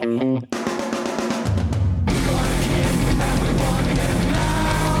king.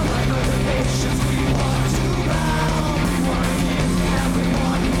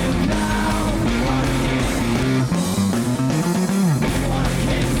 Now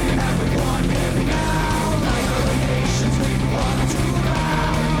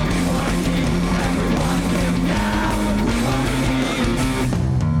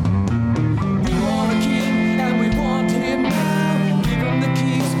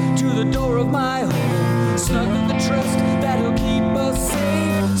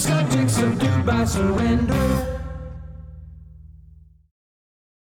I surrender.